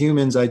efficient in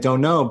humans, I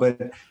don't know.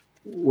 But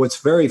what's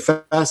very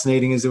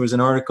fascinating is there was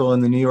an article in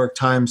the New York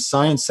Times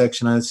science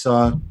section I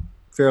saw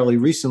fairly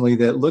recently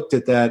that looked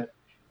at that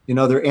in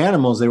other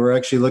animals. They were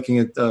actually looking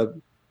at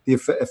the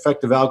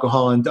effect of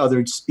alcohol in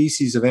other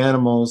species of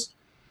animals.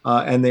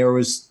 And there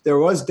was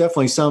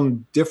definitely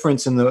some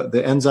difference in the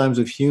enzymes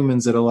of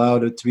humans that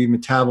allowed it to be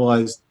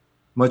metabolized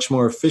much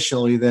more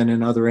efficiently than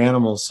in other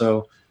animals.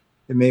 So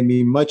it made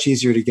me much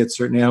easier to get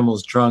certain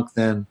animals drunk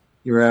than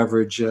your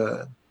average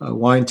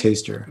wine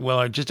taster.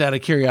 Well, just out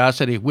of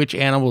curiosity, which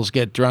animals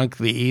get drunk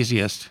the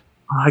easiest?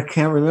 I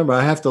can't remember.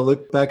 I have to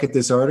look back at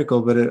this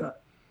article,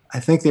 but I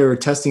think they were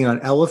testing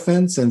on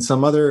elephants and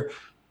some other.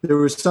 There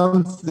was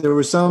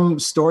some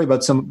story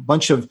about some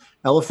bunch of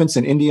elephants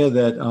in India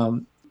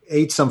that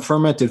ate some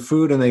fermented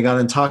food and they got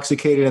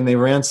intoxicated and they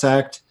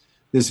ransacked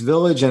this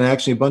village and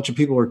actually a bunch of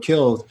people were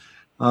killed.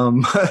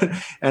 And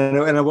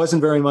it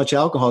wasn't very much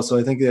alcohol, so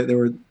I think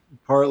that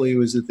partly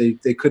was that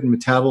they couldn't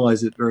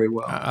metabolize it very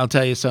well. I'll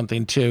tell you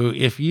something too.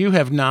 If you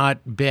have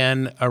not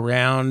been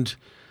around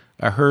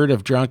a herd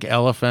of drunk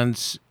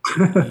elephants,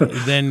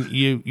 then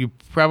you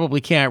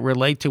probably can't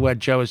relate to what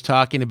Joe is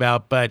talking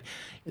about. But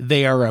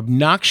they are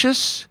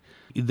obnoxious.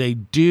 They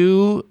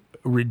do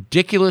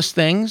ridiculous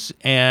things,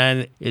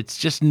 and it's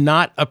just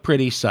not a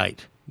pretty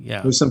sight.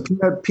 Yeah, there's some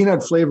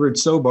peanut flavored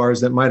SOBARs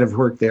that might have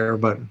worked there,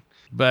 but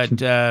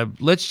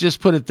let's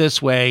just put it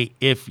this way: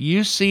 if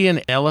you see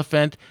an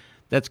elephant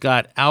that's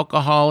got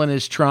alcohol in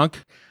his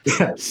trunk,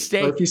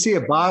 if you see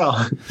a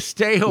bottle,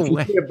 stay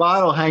away. If you see a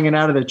bottle hanging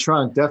out of the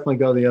trunk, definitely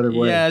go the other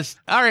way. Yes.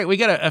 All right, we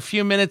got a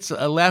few minutes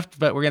left,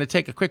 but we're going to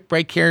take a quick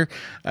break here.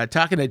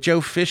 Talking to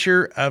Joe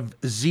Fisher of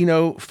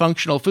Xeno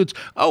Functional Foods.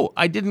 Oh,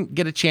 I didn't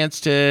get a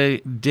chance to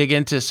dig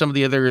into some of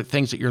the other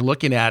things that you're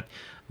looking at.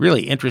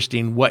 Really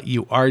interesting what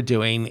you are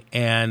doing,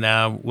 and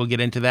we'll get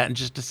into that in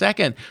just a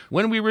second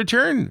when we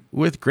return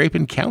with Grape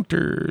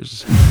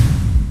Encounters.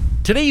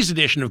 Today's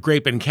edition of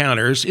Grape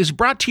Encounters is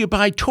brought to you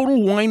by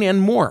Total Wine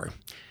and More.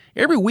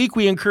 Every week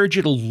we encourage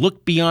you to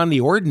look beyond the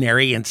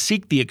ordinary and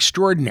seek the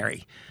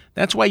extraordinary.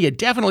 That's why you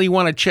definitely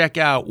want to check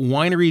out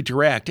Winery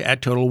Direct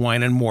at Total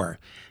Wine and More.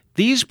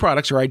 These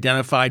products are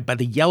identified by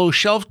the yellow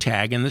shelf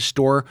tag in the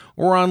store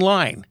or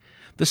online.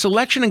 The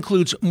selection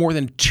includes more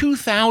than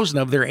 2,000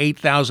 of their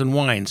 8,000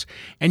 wines,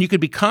 and you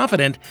can be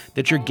confident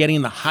that you're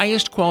getting the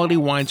highest quality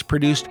wines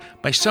produced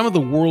by some of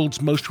the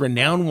world's most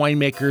renowned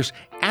winemakers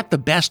at the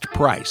best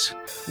price.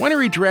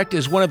 Winery Direct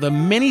is one of the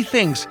many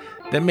things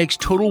that makes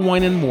Total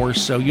Wine and More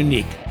so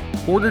unique.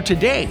 Order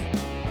today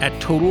at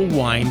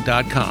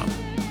TotalWine.com.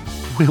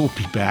 We'll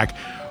be back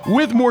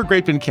with more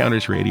Grape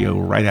Encounters Radio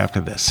right after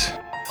this.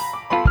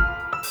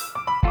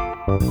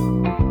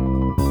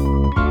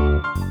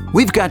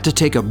 We've got to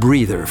take a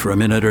breather for a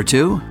minute or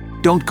two.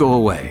 Don't go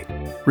away.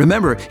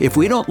 Remember, if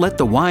we don't let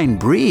the wine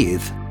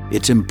breathe,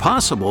 it's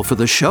impossible for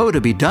the show to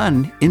be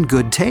done in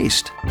good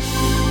taste.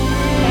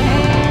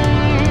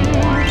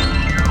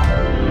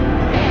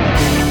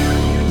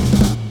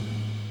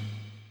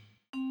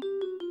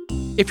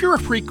 If you're a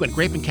frequent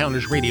Grape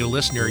Encounters radio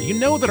listener, you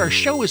know that our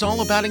show is all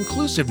about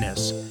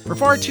inclusiveness. For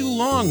far too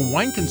long,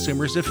 wine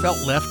consumers have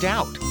felt left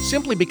out,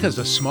 simply because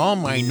a small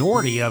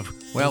minority of,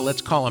 well,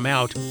 let's call them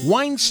out,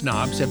 wine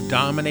snobs have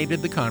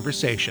dominated the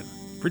conversation.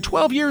 For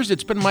 12 years,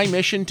 it's been my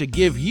mission to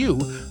give you,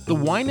 the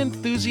wine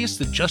enthusiasts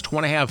that just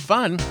want to have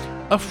fun,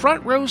 a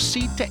front row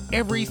seat to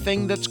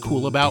everything that's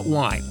cool about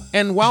wine.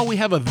 And while we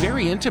have a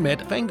very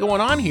intimate thing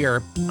going on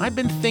here, I've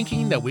been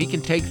thinking that we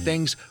can take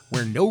things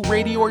where no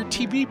radio or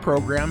TV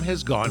program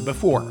has gone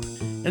before.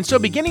 And so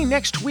beginning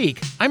next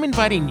week, I'm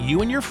inviting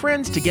you and your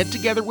friends to get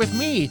together with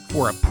me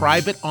for a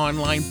private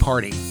online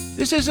party.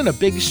 This isn't a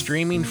big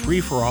streaming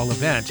free-for-all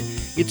event.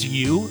 It's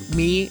you,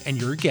 me,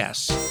 and your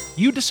guests.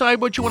 You decide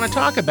what you want to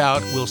talk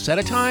about, we'll set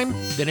a time,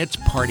 then it's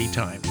party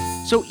time.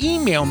 So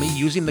email me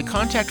using the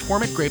contact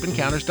form at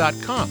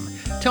grapeencounters.com.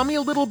 Tell me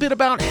a little bit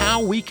about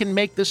how we can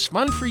make this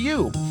fun for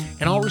you,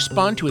 and I'll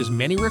respond to as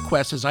many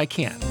requests as I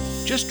can.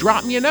 Just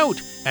drop me a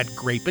note at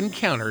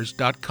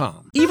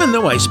grapeencounters.com. Even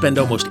though I spend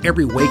almost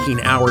every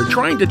waking hour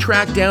trying to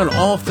track down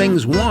all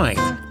things wine,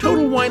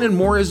 Total Wine &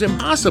 More is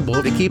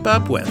impossible to keep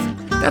up with.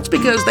 That's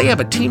because they have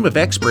a team of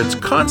experts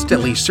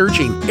constantly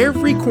searching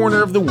every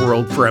corner of the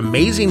world for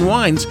amazing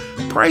wines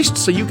priced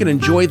so you can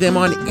enjoy them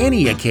on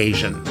any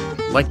occasion,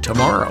 like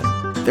tomorrow.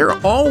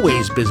 They're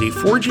always busy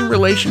forging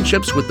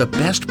relationships with the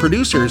best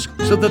producers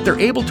so that they're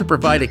able to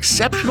provide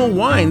exceptional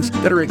wines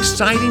that are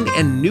exciting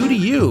and new to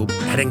you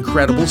at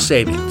incredible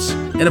savings.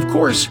 And of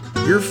course,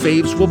 your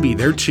faves will be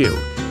there too.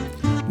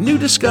 New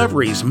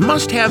discoveries,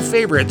 must-have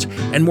favorites,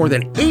 and more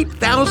than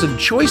 8,000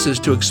 choices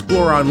to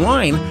explore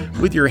online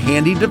with your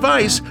handy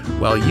device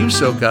while you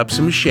soak up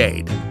some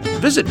shade.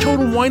 Visit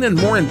Total Wine &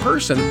 More in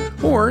person,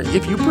 or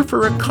if you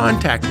prefer a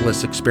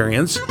contactless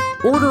experience,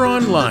 order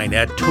online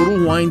at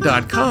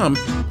TotalWine.com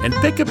and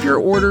pick up your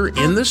order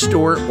in the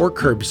store or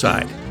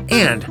curbside.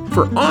 And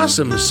for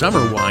awesome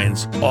summer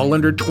wines, all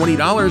under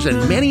 $20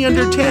 and many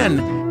under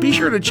 $10, be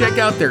sure to check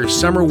out their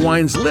summer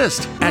wines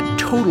list at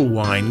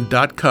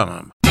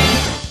TotalWine.com.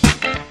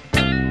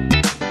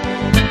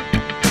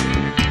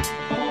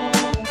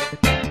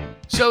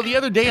 So the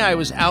other day I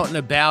was out and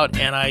about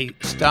and I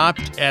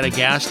stopped at a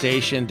gas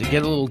station to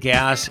get a little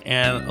gas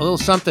and a little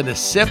something to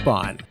sip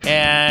on.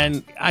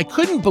 And I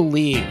couldn't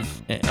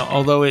believe,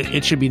 although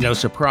it should be no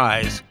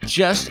surprise,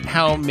 just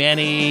how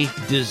many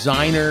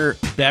designer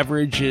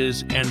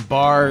beverages and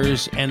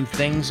bars and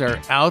things are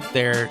out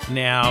there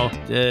now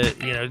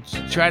to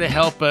try to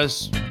help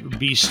us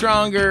be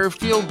stronger,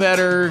 feel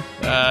better,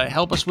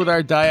 help us with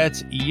our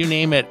diets, you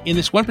name it. In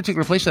this one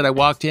particular place that I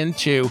walked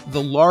into,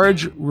 the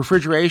large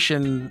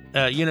refrigeration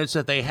units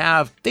that they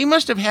have, they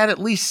must have had at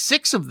least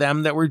 6 of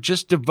them that were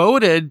just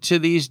devoted to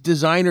these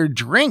designer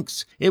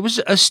drinks. It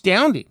was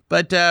astounding.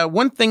 But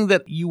one thing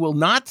that you will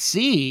not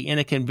see in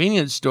a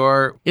convenience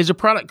store is a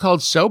product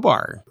called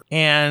SOBAR.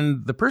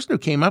 And the person who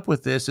came up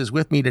with this is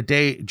with me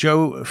today,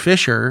 Joe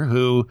Fisher,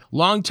 who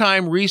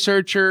longtime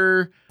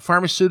researcher,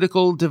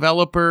 pharmaceutical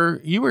developer.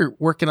 You were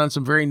working on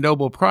some very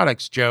noble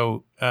products,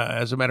 Joe,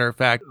 as a matter of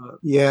fact.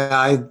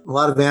 A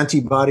lot of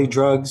antibody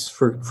drugs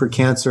for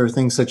cancer,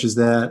 things such as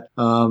that.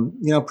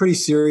 Pretty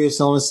serious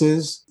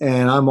illnesses.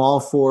 And I'm all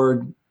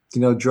for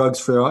drugs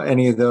for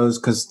any of those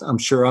because I'm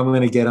sure I'm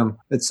going to get them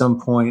at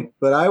some point.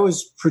 But I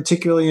was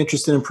particularly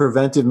interested in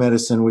preventive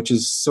medicine, which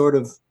is sort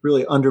of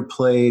really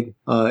underplayed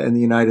in the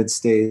United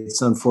States,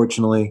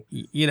 unfortunately.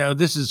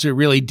 This is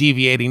really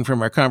deviating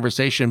from our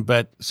conversation,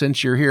 but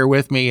since you're here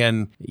with me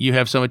and you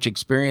have so much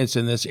experience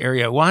in this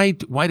area, why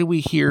do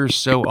we hear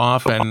so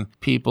often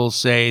people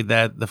say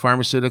that the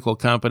pharmaceutical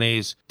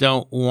companies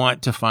don't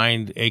want to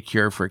find a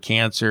cure for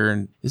cancer?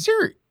 And is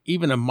there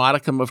even a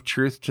modicum of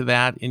truth to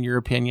that, in your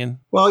opinion?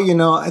 Well,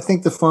 I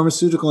think the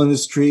pharmaceutical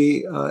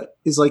industry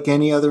is like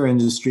any other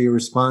industry. It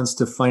responds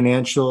to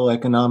financial,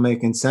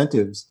 economic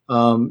incentives.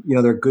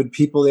 There are good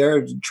people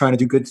there trying to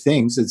do good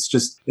things. It's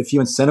just if you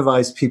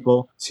incentivize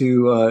people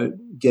to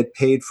get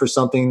paid for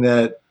something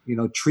that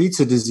treats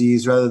a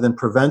disease rather than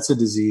prevents a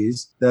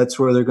disease, that's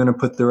where they're going to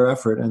put their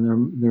effort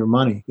and their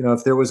money.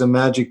 If there was a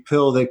magic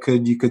pill that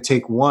you could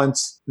take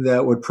once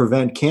that would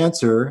prevent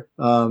cancer,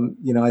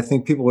 I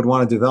think people would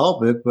want to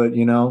develop it, but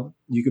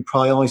you could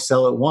probably only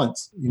sell it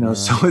once.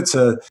 So it's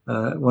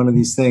one of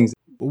these things.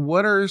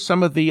 What are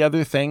some of the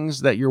other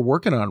things that you're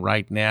working on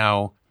right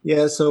now?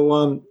 Yeah,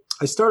 so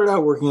I started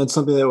out working on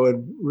something that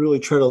would really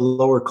try to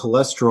lower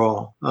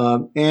cholesterol,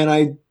 and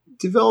I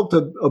developed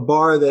a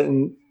bar that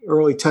in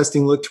early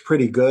testing looked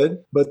pretty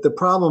good, but the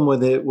problem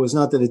with it was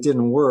not that it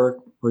didn't work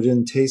or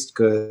didn't taste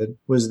good,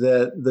 was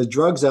that the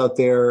drugs out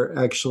there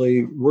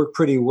actually work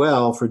pretty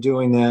well for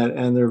doing that,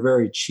 and they're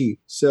very cheap.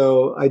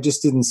 So I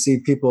just didn't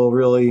see people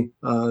really,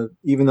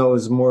 even though it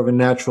was more of a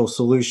natural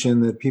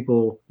solution, that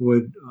people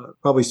would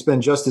probably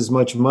spend just as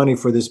much money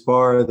for this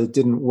bar that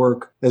didn't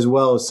work as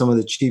well as some of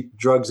the cheap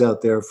drugs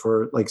out there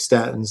for like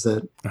statins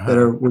that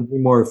would be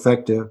more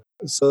effective.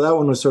 So that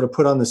one was sort of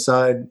put on the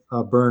side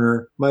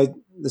burner.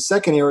 The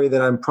second area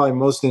that I'm probably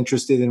most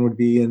interested in would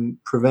be in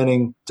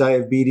preventing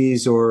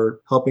diabetes or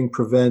helping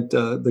prevent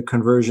the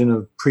conversion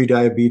of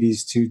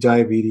prediabetes to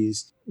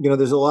diabetes.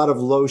 there's a lot of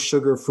low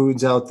sugar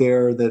foods out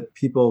there that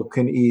people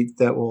can eat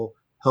that will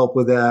help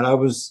with that. I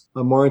was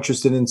more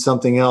interested in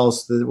something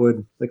else that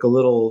would, like a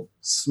little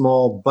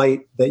small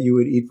bite that you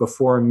would eat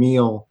before a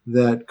meal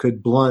that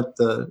could blunt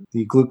the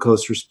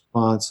glucose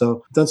response.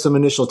 So I've done some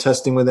initial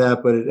testing with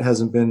that, but it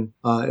hasn't been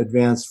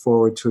advanced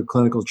forward to a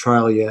clinical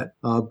trial yet.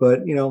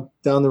 But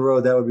down the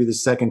road, that would be the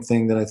second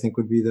thing that I think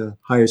would be the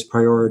highest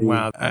priority.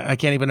 Wow. I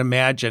can't even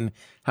imagine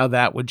how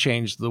that would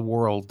change the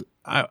world.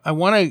 I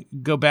want to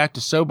go back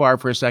to SOBAR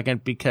for a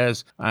second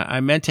because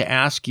I meant to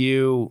ask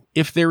you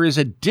if there is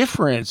a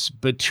difference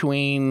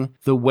between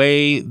the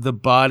way the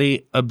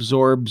body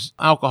absorbs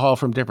alcohol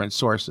from different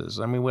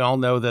sources. I mean, we all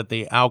know that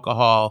the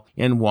alcohol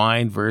in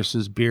wine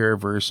versus beer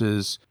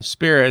versus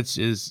spirits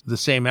is the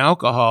same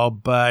alcohol,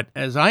 but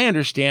as I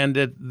understand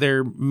it,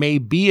 there may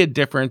be a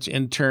difference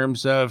in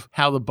terms of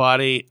how the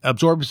body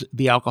absorbs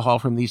the alcohol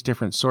from these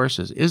different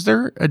sources. Is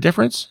there a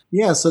difference?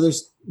 Yeah, so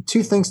there's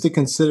two things to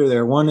consider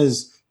there. One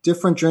is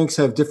different drinks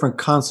have different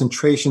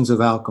concentrations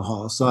of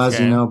alcohol. So as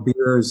you know,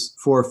 beer is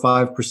 4 or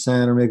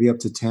 5% or maybe up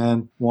to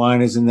 10.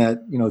 Wine is in that,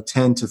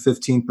 10 to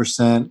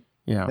 15%.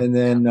 Yeah. And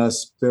then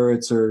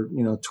spirits are,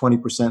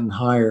 20% and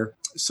higher.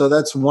 So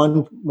that's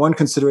one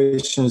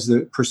consideration is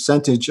the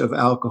percentage of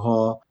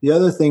alcohol. The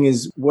other thing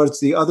is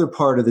what's the other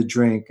part of the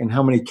drink and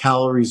how many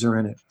calories are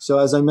in it. So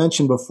as I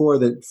mentioned before,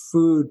 that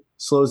food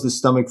slows the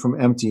stomach from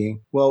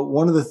emptying. Well,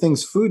 one of the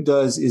things food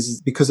does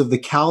is because of the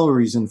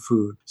calories in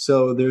food.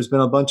 So there's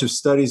been a bunch of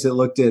studies that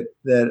looked at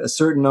that a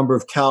certain number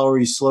of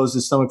calories slows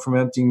the stomach from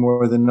emptying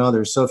more than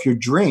others. So if your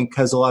drink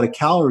has a lot of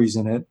calories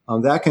in it,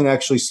 that can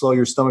actually slow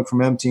your stomach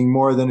from emptying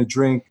more than a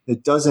drink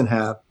that doesn't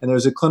have. And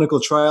there's a clinical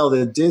trial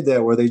that did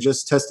that where they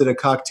just tested a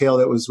cocktail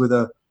that was with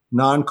a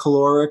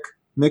non-caloric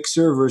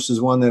mixer versus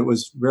one that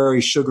was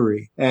very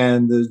sugary.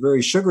 And the very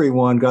sugary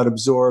one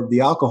the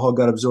alcohol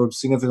got absorbed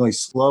significantly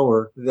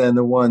slower than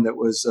the one that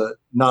was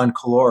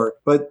non-caloric.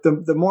 But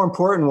the more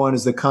important one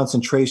is the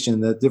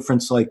concentration, the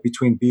difference like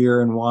between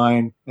beer and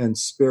wine and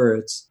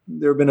spirits.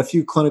 There have been a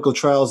few clinical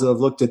trials that have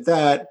looked at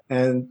that,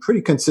 and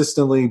pretty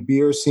consistently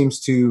beer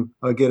seems to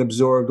get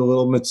absorbed a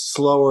little bit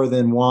slower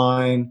than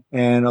wine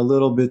and a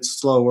little bit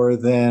slower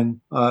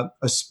than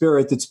a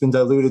spirit that's been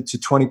diluted to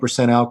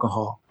 20%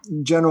 alcohol.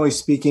 Generally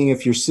speaking,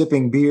 if you're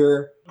sipping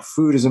beer,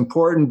 food is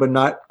important, but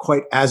not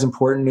quite as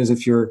important as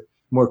if you're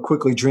more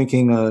quickly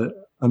drinking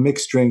a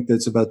mixed drink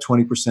that's about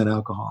 20%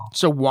 alcohol.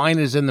 So wine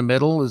is in the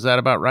middle. Is that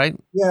about right?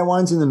 Yeah,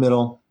 wine's in the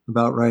middle.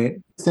 About right.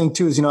 The thing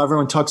too is,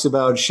 everyone talks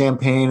about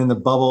champagne and the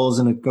bubbles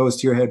and it goes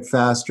to your head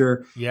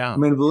faster. Yeah. I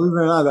mean, believe it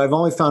or not, I've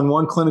only found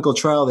one clinical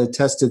trial that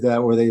tested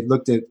that where they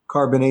looked at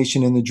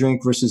carbonation in the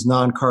drink versus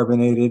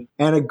non-carbonated.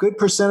 And a good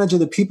percentage of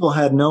the people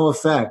had no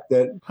effect.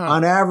 That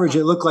on average,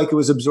 it looked like it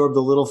was absorbed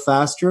a little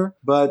faster,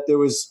 but there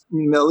was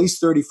at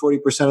least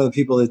 30-40% of the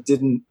people that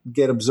didn't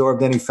get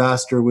absorbed any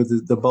faster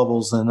with the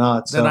bubbles than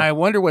not. Then I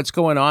wonder what's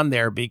going on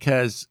there,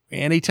 because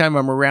anytime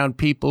I'm around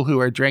people who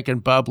are drinking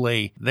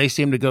bubbly, they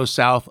seem to go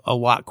south a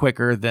lot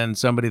quicker than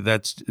somebody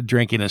that's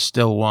drinking a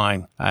still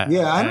wine. I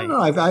don't know.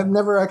 I've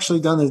never actually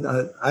done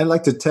it. I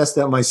like to test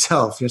that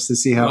myself just to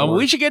see how it works.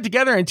 We should get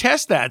together and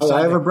test that.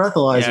 I have a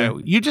breathalyzer.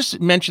 Yeah, you just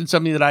mentioned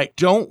something that I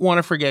don't want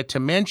to forget to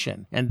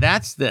mention, and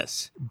that's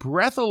this.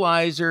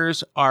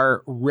 Breathalyzers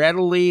are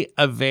readily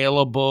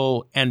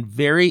available and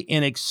very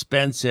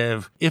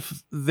inexpensive.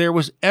 If there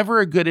was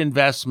ever a good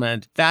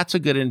investment, that's a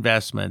good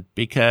investment,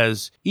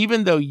 because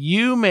even though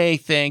you may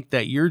think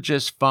that you're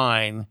just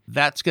fine,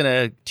 that's going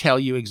to tell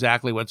you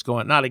exactly what's going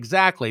on. Not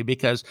exactly,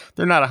 because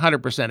they're not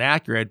 100%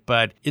 accurate,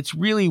 but it's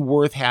really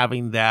worth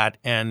having that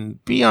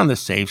and be on the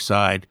safe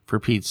side, for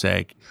Pete's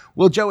sake.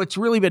 Well, Joe, it's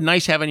really been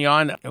nice having you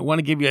on. I want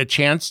to give you a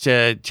chance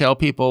to tell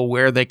people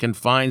where they can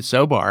find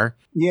SOBAR.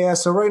 Yeah,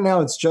 so right now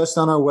it's just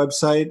on our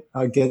website,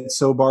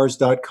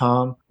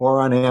 getsobars.com,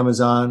 or on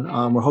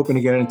Amazon. We're hoping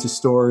to get it into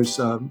stores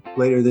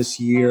later this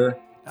year.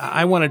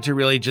 I wanted to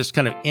really just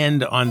kind of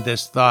end on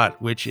this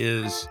thought, which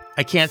is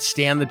I can't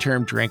stand the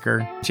term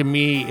drinker. To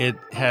me, it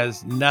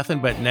has nothing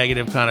but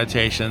negative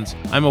connotations.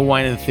 I'm a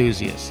wine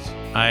enthusiast.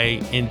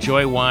 I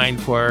enjoy wine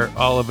for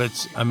all of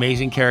its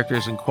amazing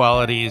characters and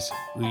qualities.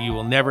 You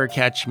will never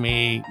catch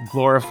me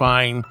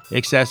glorifying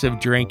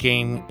excessive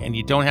drinking, and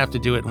you don't have to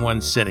do it in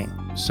one sitting.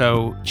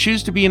 So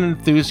choose to be an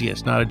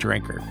enthusiast, not a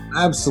drinker.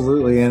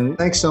 Absolutely. And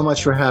thanks so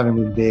much for having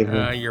me,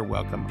 David. You're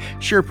welcome.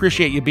 Sure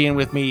appreciate you being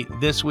with me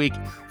this week.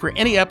 For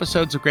any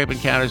episodes of Grape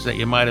Encounters that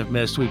you might have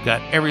missed, we've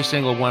got every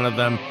single one of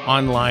them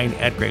online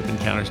at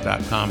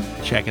grapeencounters.com.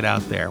 Check it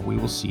out there. We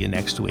will see you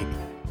next week.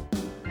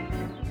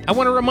 I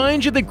want to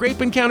remind you that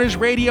Grape Encounters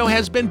Radio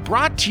has been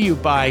brought to you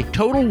by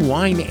Total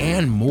Wine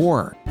and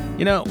More.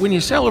 When you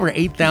sell over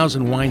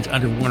 8,000 wines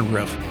under one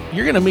roof,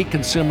 you're going to meet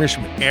consumers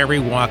from every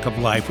walk of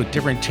life with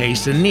different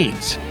tastes and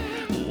needs.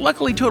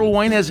 Luckily, Total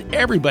Wine has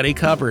everybody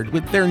covered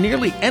with their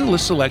nearly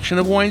endless selection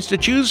of wines to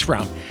choose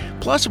from,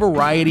 plus a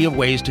variety of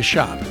ways to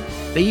shop.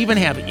 They even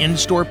have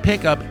in-store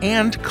pickup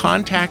and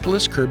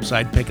contactless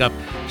curbside pickup,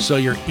 so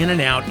you're in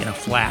and out in a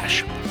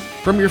flash.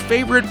 From your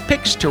favorite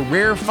picks to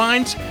rare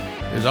finds,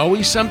 there's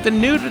always something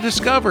new to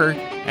discover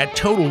at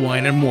Total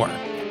Wine and More.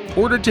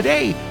 Order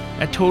today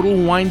at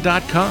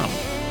TotalWine.com.